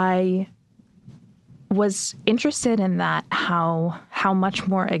 Right. I was interested in that, how much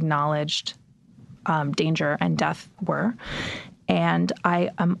more acknowledged danger and death were. And I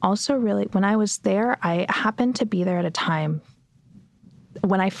am also when I was there, I happened to be there at a time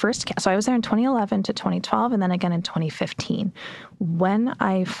when I was there in 2011 to 2012 and then again in 2015. When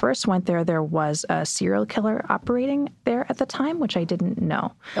I first went there, there was a serial killer operating there at the time, which I didn't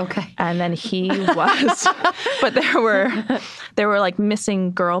know. Okay. And then he was, but there were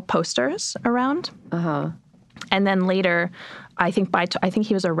missing girl posters around. Uh-huh. And then later, I think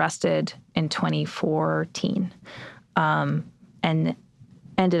he was arrested in 2014, and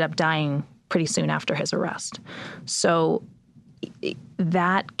ended up dying pretty soon after his arrest. So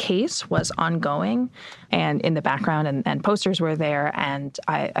that case was ongoing and in the background, and posters were there, and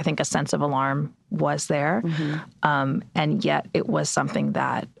I think a sense of alarm was there. And yet it was something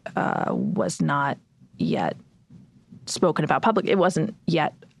that was not yet spoken about publicly. It wasn't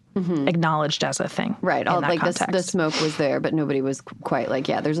yet acknowledged as a thing. Right. The smoke was there, but nobody was quite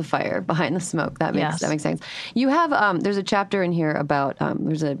there's a fire behind the smoke. That makes sense. You have, there's a chapter in here about,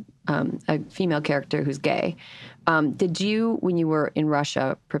 there's a female character who's gay. Did you, when you were in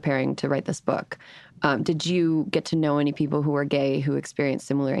Russia preparing to write this book, did you get to know any people who were gay who experienced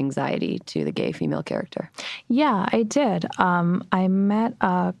similar anxiety to the gay female character? Yeah, I did. I met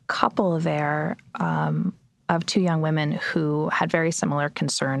a couple there of two young women who had very similar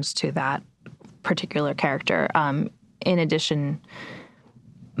concerns to that particular character. In addition,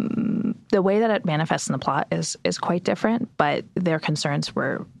 the way that it manifests in the plot is quite different, but their concerns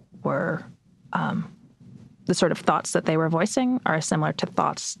were the sort of thoughts that they were voicing are similar to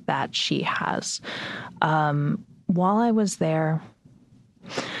thoughts that she has. While I was there,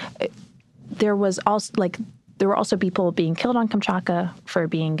 there were also people being killed on Kamchatka for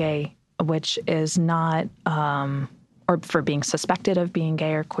being gay, which is not, or for being suspected of being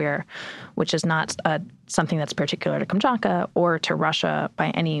gay or queer, which is not something that's particular to Kamchatka or to Russia by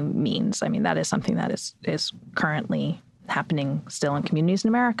any means. I mean, that is something that is currently happening still in communities in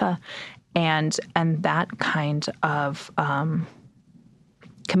America. And that kind of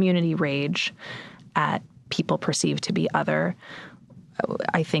community rage at people perceived to be other,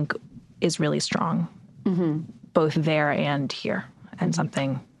 I think is really strong, both there and here, and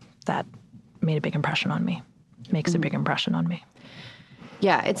something that made a big impression on me, makes a big impression on me.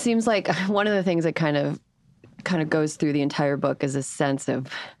 Yeah, it seems like one of the things that kind of goes through the entire book is a sense of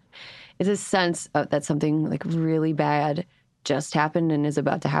that something like really bad just happened and is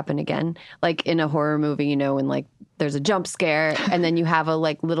about to happen again. Like in a horror movie, you know, when like there's a jump scare and then you have a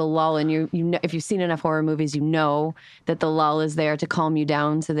like little lull, and you know, if you've seen enough horror movies, you know that the lull is there to calm you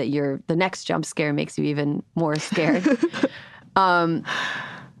down so that the next jump scare makes you even more scared.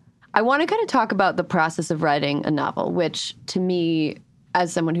 I want to kind of talk about the process of writing a novel, which to me,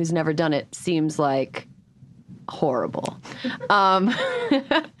 as someone who's never done it, seems like horrible.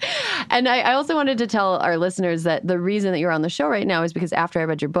 And I also wanted to tell our listeners that the reason that you're on the show right now is because after I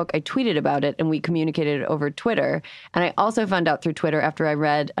read your book, I tweeted about it and we communicated over Twitter. And I also found out through Twitter after I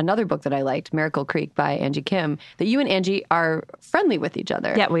read another book that I liked, Miracle Creek by Angie Kim, that you and Angie are friendly with each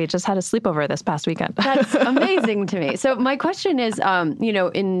other. Yeah, we just had a sleepover this past weekend. That's amazing to me. So my question is, you know,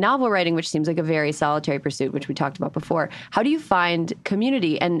 in novel writing, which seems like a very solitary pursuit, which we talked about before, how do you find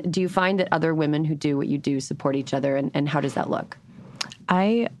community? And do you find that other women who do what you do support each other? And how does that look?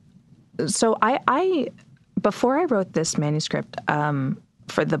 I before I wrote this manuscript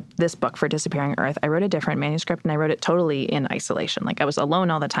for this book, for Disappearing Earth, I wrote a different manuscript, and I wrote it totally in isolation. Like I was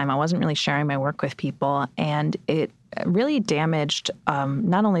alone all the time. I wasn't really sharing my work with people, and it really damaged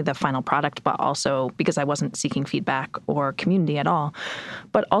not only the final product, but also because I wasn't seeking feedback or community at all,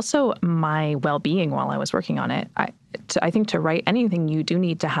 but also my well-being while I was working on it. I think to write anything, you do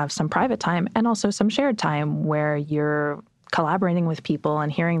need to have some private time and also some shared time where you're collaborating with people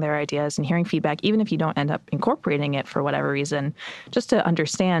and hearing their ideas and hearing feedback, even if you don't end up incorporating it for whatever reason, just to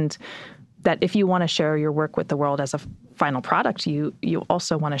understand that if you want to share your work with the world as a final product, you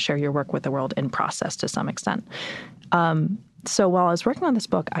also want to share your work with the world in process to some extent. So while I was working on this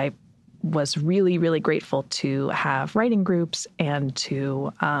book, I was really, really grateful to have writing groups and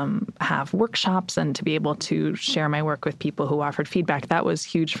to have workshops and to be able to share my work with people who offered feedback. That was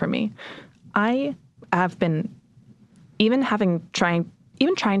huge for me. I have been even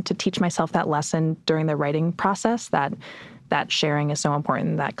trying to teach myself that lesson during the writing process, that sharing is so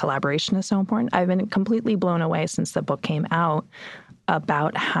important, that collaboration is so important. I've been completely blown away since the book came out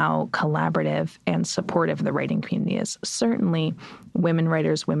about how collaborative and supportive the writing community is. Certainly women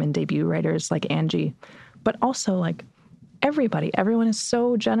writers, women debut writers like Angie, but also like everybody. Everyone is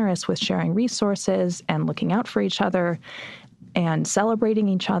so generous with sharing resources and looking out for each other and celebrating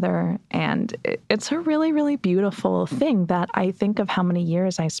each other. And it's a really, really beautiful thing that I think of how many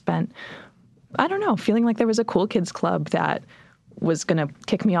years I spent, I don't know, feeling like there was a cool kids club that was going to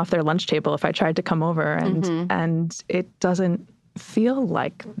kick me off their lunch table if I tried to come over. And it doesn't feel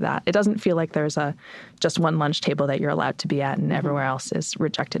like that. It doesn't feel like there's just one lunch table that you're allowed to be at and everywhere else is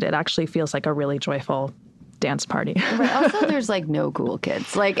rejected. It actually feels like a really joyful dance party. Right. Also, there's like no cool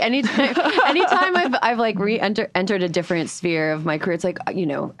kids. Like anytime I've like entered a different sphere of my career, it's like, you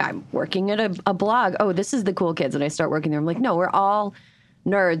know, I'm working at a blog. Oh, this is the cool kids. And I start working there. I'm like, no, we're all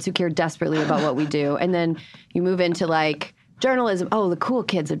nerds who care desperately about what we do. And then you move into like journalism. Oh, the cool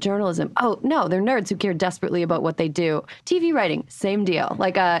kids of journalism. Oh, no, they're nerds who care desperately about what they do. TV writing, same deal.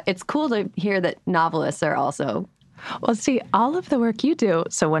 Like, it's cool to hear that novelists are also. Well, see, all of the work you do.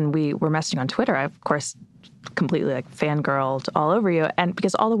 So when we were messaging on Twitter, I, of course, completely like fangirled all over you. And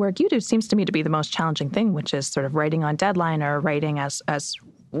because all the work you do seems to me to be the most challenging thing, which is sort of writing on deadline or writing as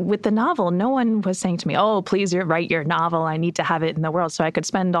with the novel. No one was saying to me, oh, please write your novel. I need to have it in the world so I could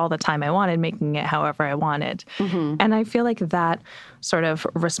spend all the time I wanted making it however I wanted. And I feel like that sort of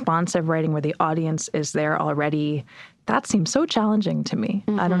responsive writing where the audience is there already, that seems so challenging to me.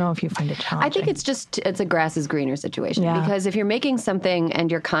 I don't know if you find it challenging. I think it's a grass is greener situation. Yeah. Because if you're making something and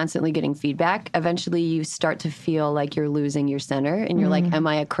you're constantly getting feedback, eventually you start to feel like you're losing your center and you're like, am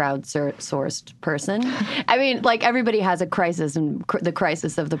I a crowd-sourced person? I mean, like everybody has a crisis, and the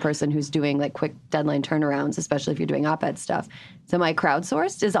crisis of the person who's doing like quick deadline turnarounds, especially if you're doing op-ed stuff. So am I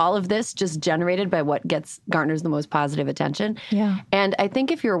crowdsourced? Is all of this just generated by what garners the most positive attention? Yeah. And I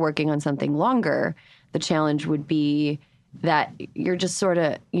think if you're working on something longer, the challenge would be that you're just sort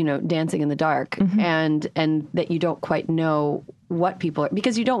of, you know, dancing in the dark and that you don't quite know what people are,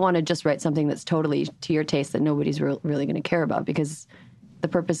 because you don't want to just write something that's totally to your taste that nobody's really going to care about, because the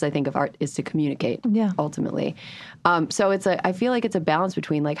purpose, I think, of art is to communicate ultimately. So I feel like it's a balance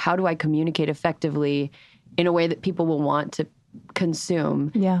between like, how do I communicate effectively in a way that people will want to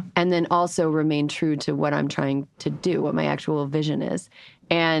consume and then also remain true to what I'm trying to do, what my actual vision is.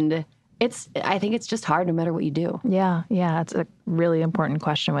 And I think it's just hard no matter what you do. Yeah. It's a really important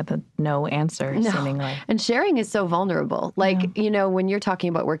question with no answer, seemingly. And sharing is so vulnerable. Like, when you're talking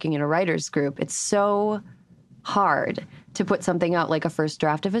about working in a writer's group, it's so hard to put something out, like a first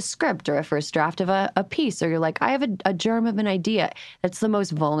draft of a script or a first draft of a piece, or you're like, I have a germ of an idea. That's the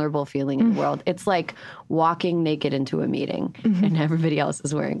most vulnerable feeling in the world. It's like walking naked into a meeting and everybody else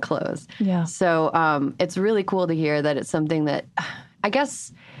is wearing clothes. Yeah. So it's really cool to hear that it's something that, I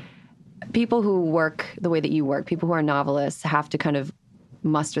guess, people who work the way that you work, people who are novelists, have to kind of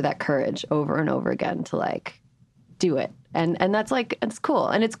muster that courage over and over again to like do it. And that's like, it's cool.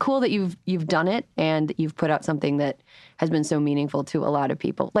 And it's cool that you've done it and you've put out something that has been so meaningful to a lot of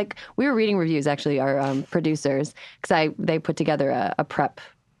people. Like, we were reading reviews, actually, our producers, because they put together a prep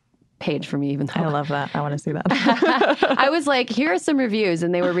page for me, even though I love that. I want to see that. I was like, here are some reviews,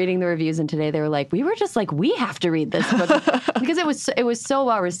 and they were reading the reviews, and today they were like, we were just like, we have to read this book because it was so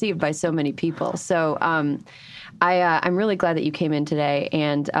well received by so many people. So I'm really glad that you came in today,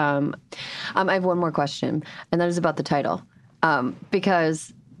 and I have one more question, and that is about the title,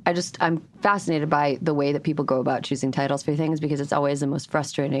 because I'm fascinated by the way that people go about choosing titles for things, because it's always the most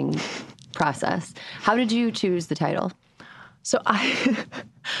frustrating process. How did you choose the title? So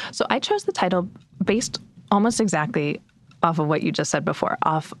I chose the title based almost exactly off of what you just said before,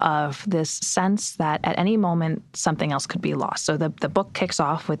 off of this sense that at any moment something else could be lost. So the book kicks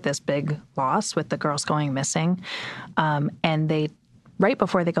off with this big loss with the girls going missing, and they, right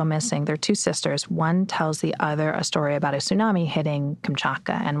before they go missing, they're two sisters. One tells the other a story about a tsunami hitting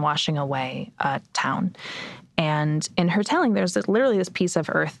Kamchatka and washing away a town. And in her telling, there's literally this piece of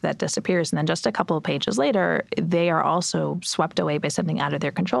earth that disappears. And then just a couple of pages later, they are also swept away by something out of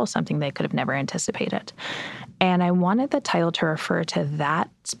their control, something they could have never anticipated. And I wanted the title to refer to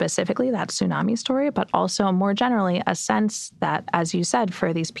that specifically, that tsunami story, but also more generally a sense that, as you said,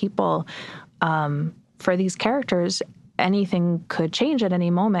 for these people, for these characters, anything could change at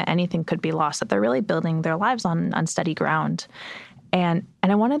any moment. Anything could be lost, that they're really building their lives on unsteady ground. And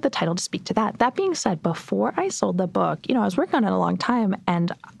I wanted the title to speak to that. That being said, before I sold the book, I was working on it a long time.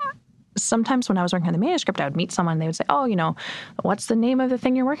 And sometimes when I was working on the manuscript, I would meet someone and they would say, oh, what's the name of the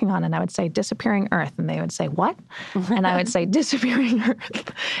thing you're working on? And I would say, Disappearing Earth. And they would say, what? And I would say, Disappearing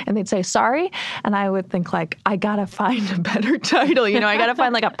Earth. And they'd say, sorry. And I would think, like, I got to find a better title. I got to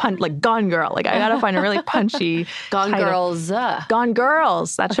find like Gone Girl. Like, I got to find a really punchy Gone title. Girls. Gone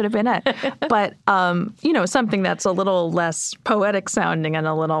Girls. That should have been it. But, something that's a little less poetic sounding and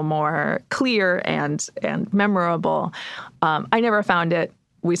a little more clear and memorable. I never found it.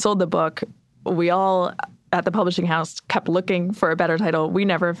 We sold the book. We all at the publishing house kept looking for a better title. We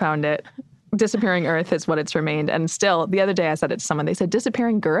never found it. Disappearing Earth is what it's remained. And still, the other day I said it to someone. They said,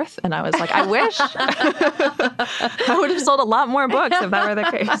 Disappearing Girth? And I was like, I wish. I would have sold a lot more books if that were the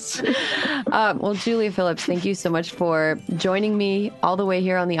case. Well, Julia Phillips, thank you so much for joining me all the way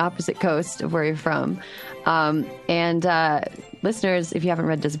here on the opposite coast of where you're from. And listeners, if you haven't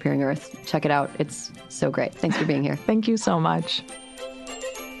read Disappearing Earth, check it out. It's so great. Thanks for being here. Thank you so much.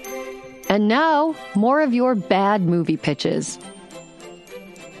 And now, more of your bad movie pitches.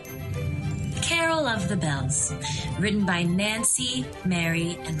 Carol of the Bells, written by Nancy,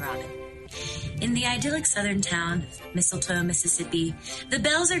 Mary, and Robin. In the idyllic southern town of Mistletoe, Mississippi, the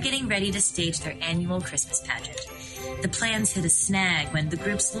Bells are getting ready to stage their annual Christmas pageant. The plans hit a snag when the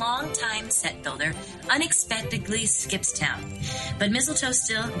group's longtime set builder unexpectedly skips town. But Mistletoe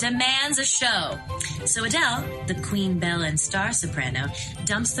still demands a show. So Adele, the Queen Belle and star soprano,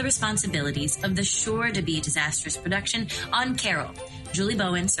 dumps the responsibilities of the sure-to-be disastrous production on Carol, Julie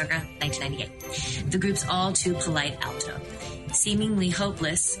Bowen, circa 1998, the group's all-too-polite alto. Seemingly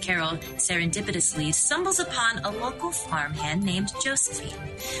hopeless, Carol serendipitously stumbles upon a local farmhand named Josephine,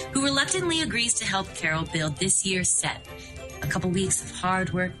 who reluctantly agrees to help Carol build this year's set. A couple weeks of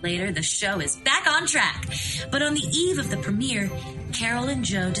hard work later, the show is back on track. But on the eve of the premiere, Carol and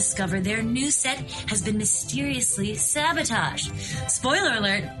Joe discover their new set has been mysteriously sabotaged. Spoiler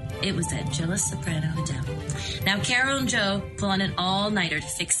alert, it was that jealous soprano Adele. Now Carol and Joe pull on an all-nighter to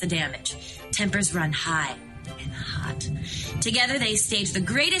fix the damage. Tempers run high and hot. Together, they stage the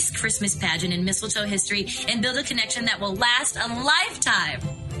greatest Christmas pageant in Mistletoe history and build a connection that will last a lifetime.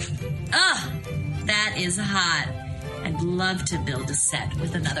 Ugh, that is hot. I'd love to build a set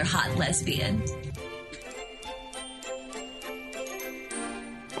with another hot lesbian.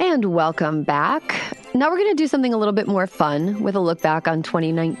 And welcome back. Now we're going to do something a little bit more fun with a look back on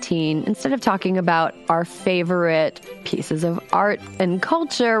 2019. Instead of talking about our favorite pieces of art and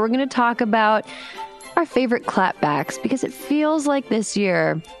culture, we're going to talk about our favorite clapbacks because it feels like this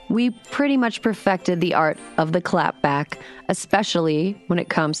year we pretty much perfected the art of the clapback, especially when it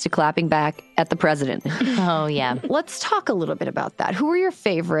comes to clapping back at the president. Oh, yeah. Let's talk a little bit about that. Who are your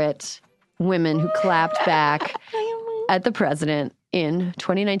favorite women who clapped back at the president in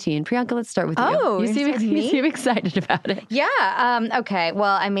 2019? Priyanka, let's start with you. Oh, you seem excited about it. Yeah. Okay.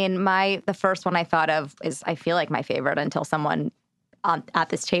 Well, I mean, the first one I thought of is, I feel like my favorite until someone at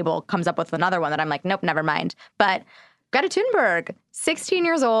this table comes up with another one that I'm like, nope, never mind. But Greta Thunberg, 16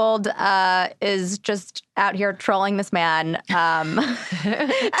 years old, is just out here trolling this man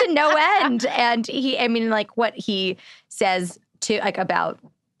to no end. And what he says about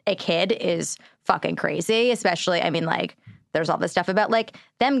a kid is fucking crazy, especially, there's all this stuff about,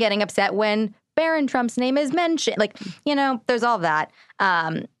 them getting upset when Barron Trump's name is mentioned. There's all that.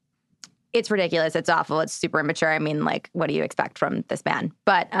 It's ridiculous. It's awful. It's super immature. What do you expect from this man?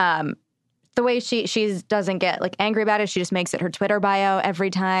 But the way she doesn't get, angry about it, she just makes it her Twitter bio every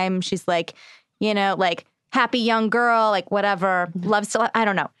time. She's happy young girl, whatever, loves to, I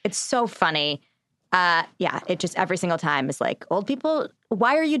don't know. It's so funny. It just every single time is old people,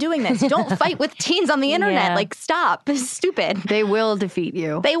 why are you doing this? Don't fight with teens on the internet. Yeah. Stop. This is stupid. They will defeat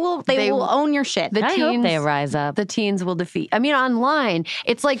you. They will own your shit. I hope they rise up. The teens will defeat. Online,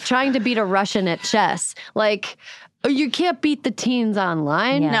 it's like trying to beat a Russian at chess. You can't beat the teens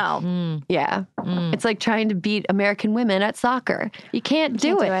online. Yeah. No. Yeah. It's like trying to beat American women at soccer. You can't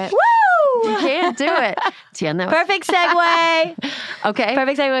do it. Woo! You can't do it. Tien, that was Perfect segue. okay.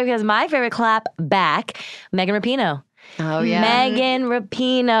 Perfect segue because my favorite clap back, Megan Rapinoe. Oh, yeah. Megan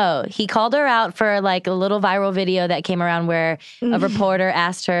Rapinoe. He called her out for a little viral video that came around where a reporter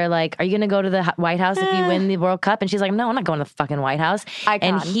asked her, are you going to go to the White House if you win the World Cup? And she's like, no, I'm not going to the fucking White House.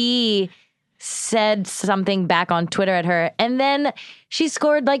 Icon. And he said something back on Twitter at her. And then she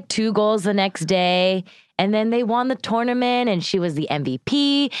scored 2 goals the next day. And then they won the tournament and she was the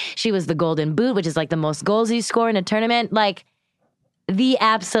MVP. She was the Golden Boot, which is the most goals you score in a tournament. The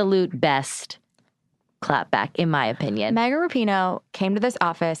absolute best clapback, in my opinion. Megan Rapinoe came to this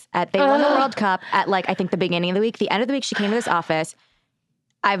office they won the World Cup at I think the beginning of the week. The end of the week, she came to this office.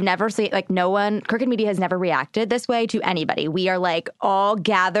 I've never seen, no one, Crooked Media has never reacted this way to anybody. We are all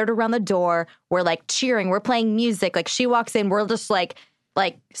gathered around the door. We're cheering. We're playing music. She walks in. We're just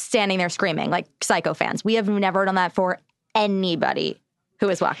standing there screaming like psycho fans. We have never done that for anybody who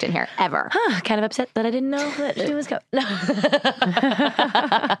has walked in here ever. Kind of upset that I didn't know that she was going. No.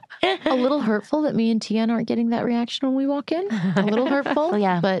 A little hurtful that me and Tien aren't getting that reaction when we walk in. A little hurtful.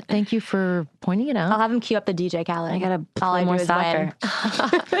 Yeah. But thank you for pointing it out. I'll have him cue up the DJ Khaled. I got to play more soccer.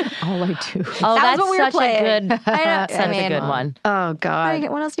 All I do. Oh, that that's was what we were such playing. a good, a good one. Oh, God.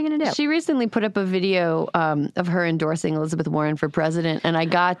 What else are you going to do? She recently put up a video of her endorsing Elizabeth Warren for president, and I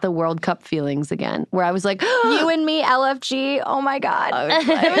got the World Cup feelings again, where I was like, you and me, LFG. Oh, my God.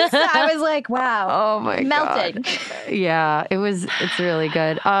 I was like, wow. Oh, my Melted. God. Yeah, it's really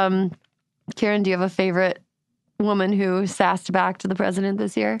good. Kiran, do you have a favorite woman who sassed back to the president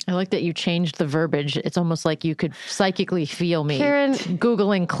this year? I like that you changed the verbiage. It's almost like you could psychically feel me Kiran,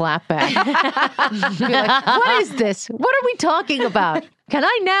 Googling clapback. Be like, what is this? What are we talking about? Can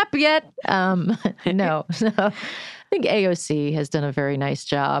I nap yet? No. I think AOC has done a very nice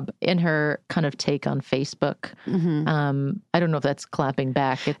job in her kind of take on Facebook. Mm-hmm. I don't know if that's clapping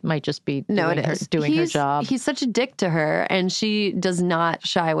back. It might just be doing her job. He's such a dick to her, and she does not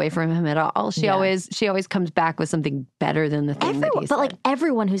shy away from him at all. She always comes back with something better than the thing that he said.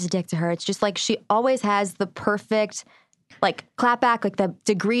 Everyone who's a dick to her, it's just she always has the perfect clapback, the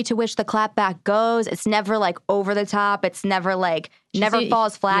degree to which the clapback goes. It's never over the top. It's never never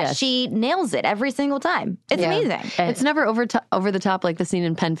falls flat. Yes. She nails it every single time. It's amazing. It's never over the top like the scene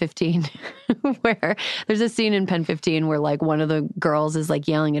in Pen 15 where there's a scene in Pen 15 where one of the girls is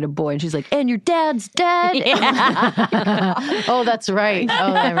yelling at a boy and she's like, and your dad's dead. Yeah. Oh, that's right.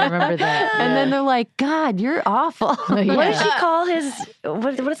 Oh, I remember that. And then they're like, God, you're awful. Yeah. What does she call his,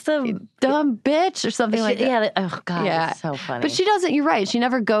 what's the dumb bitch or something like that? Yeah. Oh God. Yeah. It's so funny. But she doesn't, you're right. She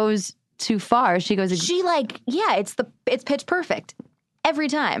never goes too far. She goes, it's pitch perfect every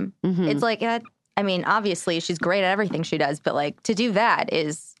time. Mm-hmm. It's obviously she's great at everything she does, but to do that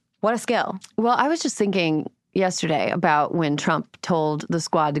is what a skill. Well, I was just thinking yesterday about when Trump told the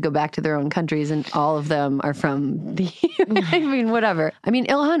squad to go back to their own countries and all of them are from the, whatever.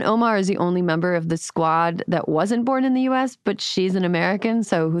 Ilhan Omar is the only member of the squad that wasn't born in the U.S., but she's an American,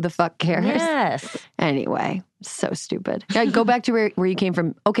 so who the fuck cares? Yes. Anyway, so stupid. Go back to where you came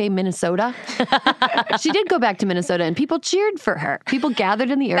from. Okay, Minnesota. She did go back to Minnesota and people cheered for her. People gathered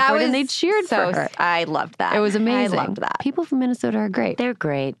in the airport and they cheered for her. I loved that. It was amazing. I loved that. People from Minnesota are great. They're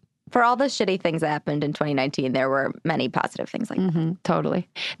great. For all the shitty things that happened in 2019, there were many positive things like that. Totally.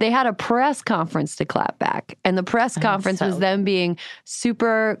 They had a press conference to clap back. And the press conference was them being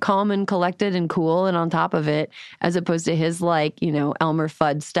super calm and collected and cool and on top of it, as opposed to his, like, you know, Elmer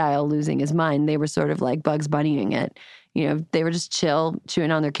Fudd style losing his mind. They were sort of like Bugs Bunnying it. You know, they were just chill,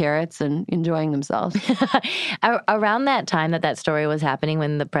 chewing on their carrots and enjoying themselves. Around that time that story was happening,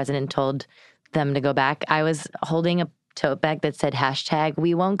 when the president told them to go back, I was holding a tote bag that said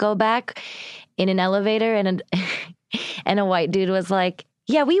 #we won't go back in an elevator, and a white dude was like,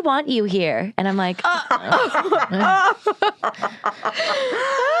 yeah, we want you here. And I'm like, And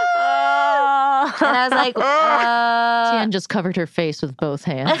I was like, Tien just covered her face with both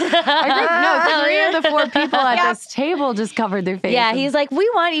hands. Three of the four people at this table just covered their faces. Yeah, he's like, we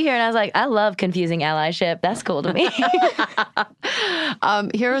want you here. And I was like, I love confusing allyship. That's cool to me.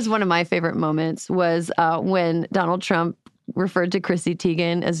 Here was one of my favorite moments was when Donald Trump referred to Chrissy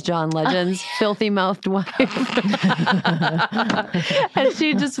Teigen as John Legend's filthy-mouthed wife. And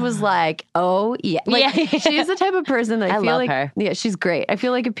she just was like, oh, yeah. Like, she's the type of person that I feel love like, her. Yeah, she's great. I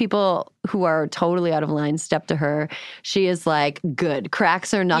feel like if people who are totally out of line step to her, she is like, good,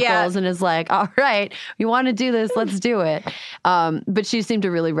 cracks her knuckles and is like, all right, you want to do this, let's do it. But she seemed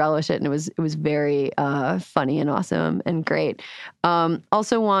to really relish it, and it was very funny and awesome and great.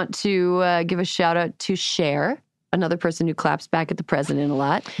 Also want to give a shout out to Cher, another person who claps back at the president a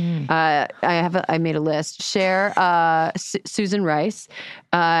lot. I made a list. Cher, Susan Rice,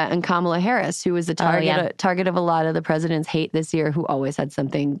 and Kamala Harris, who was the target of a lot of the president's hate this year, who always had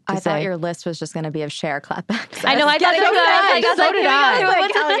something to say. I thought your list was just going to be of Cher clapbacks. I know. I thought so did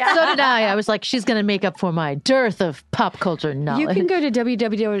I. So did I. I was like, she's going to make up for my dearth of pop culture knowledge. You can go to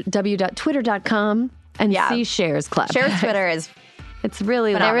www.twitter.com and see Cher's clap. Cher's Twitter is... It's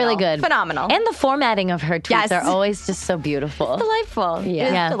really good. Phenomenal. And the formatting of her tweets are always just so beautiful. Delightful.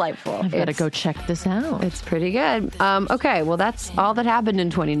 Yeah. It's delightful. I've got to go check this out. It's pretty good. Okay, well, that's all that happened in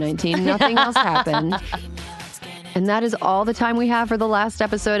 2019. Nothing else happened. And that is all the time we have for the last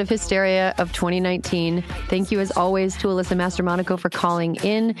episode of Hysteria of 2019. Thank you, as always, to Alyssa Mastromonaco for calling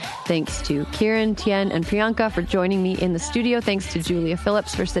in. Thanks to Kiran, Tien, and Priyanka for joining me in the studio. Thanks to Julia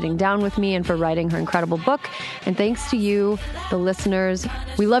Phillips for sitting down with me and for writing her incredible book. And thanks to you, the listeners.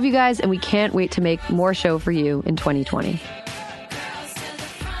 We love you guys, and we can't wait to make more show for you in 2020.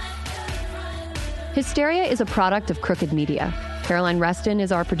 Hysteria is a product of Crooked Media. Caroline Reston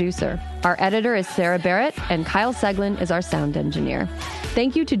is our producer. Our editor is Sarah Barrett, and Kyle Seglin is our sound engineer.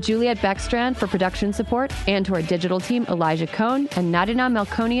 Thank you to Juliet Beckstrand for production support, and to our digital team, Elijah Cohn and Nadina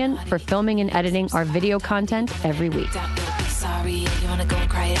Melkonian, for filming and editing our video content every week. Sorry, you wanna go and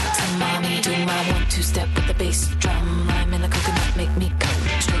cry out to mommy. Do my 1-2 step with the bass drum. Lime in the coconut, make me come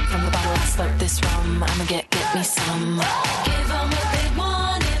straight from the bottle. I slurp this rum. I'ma get me some.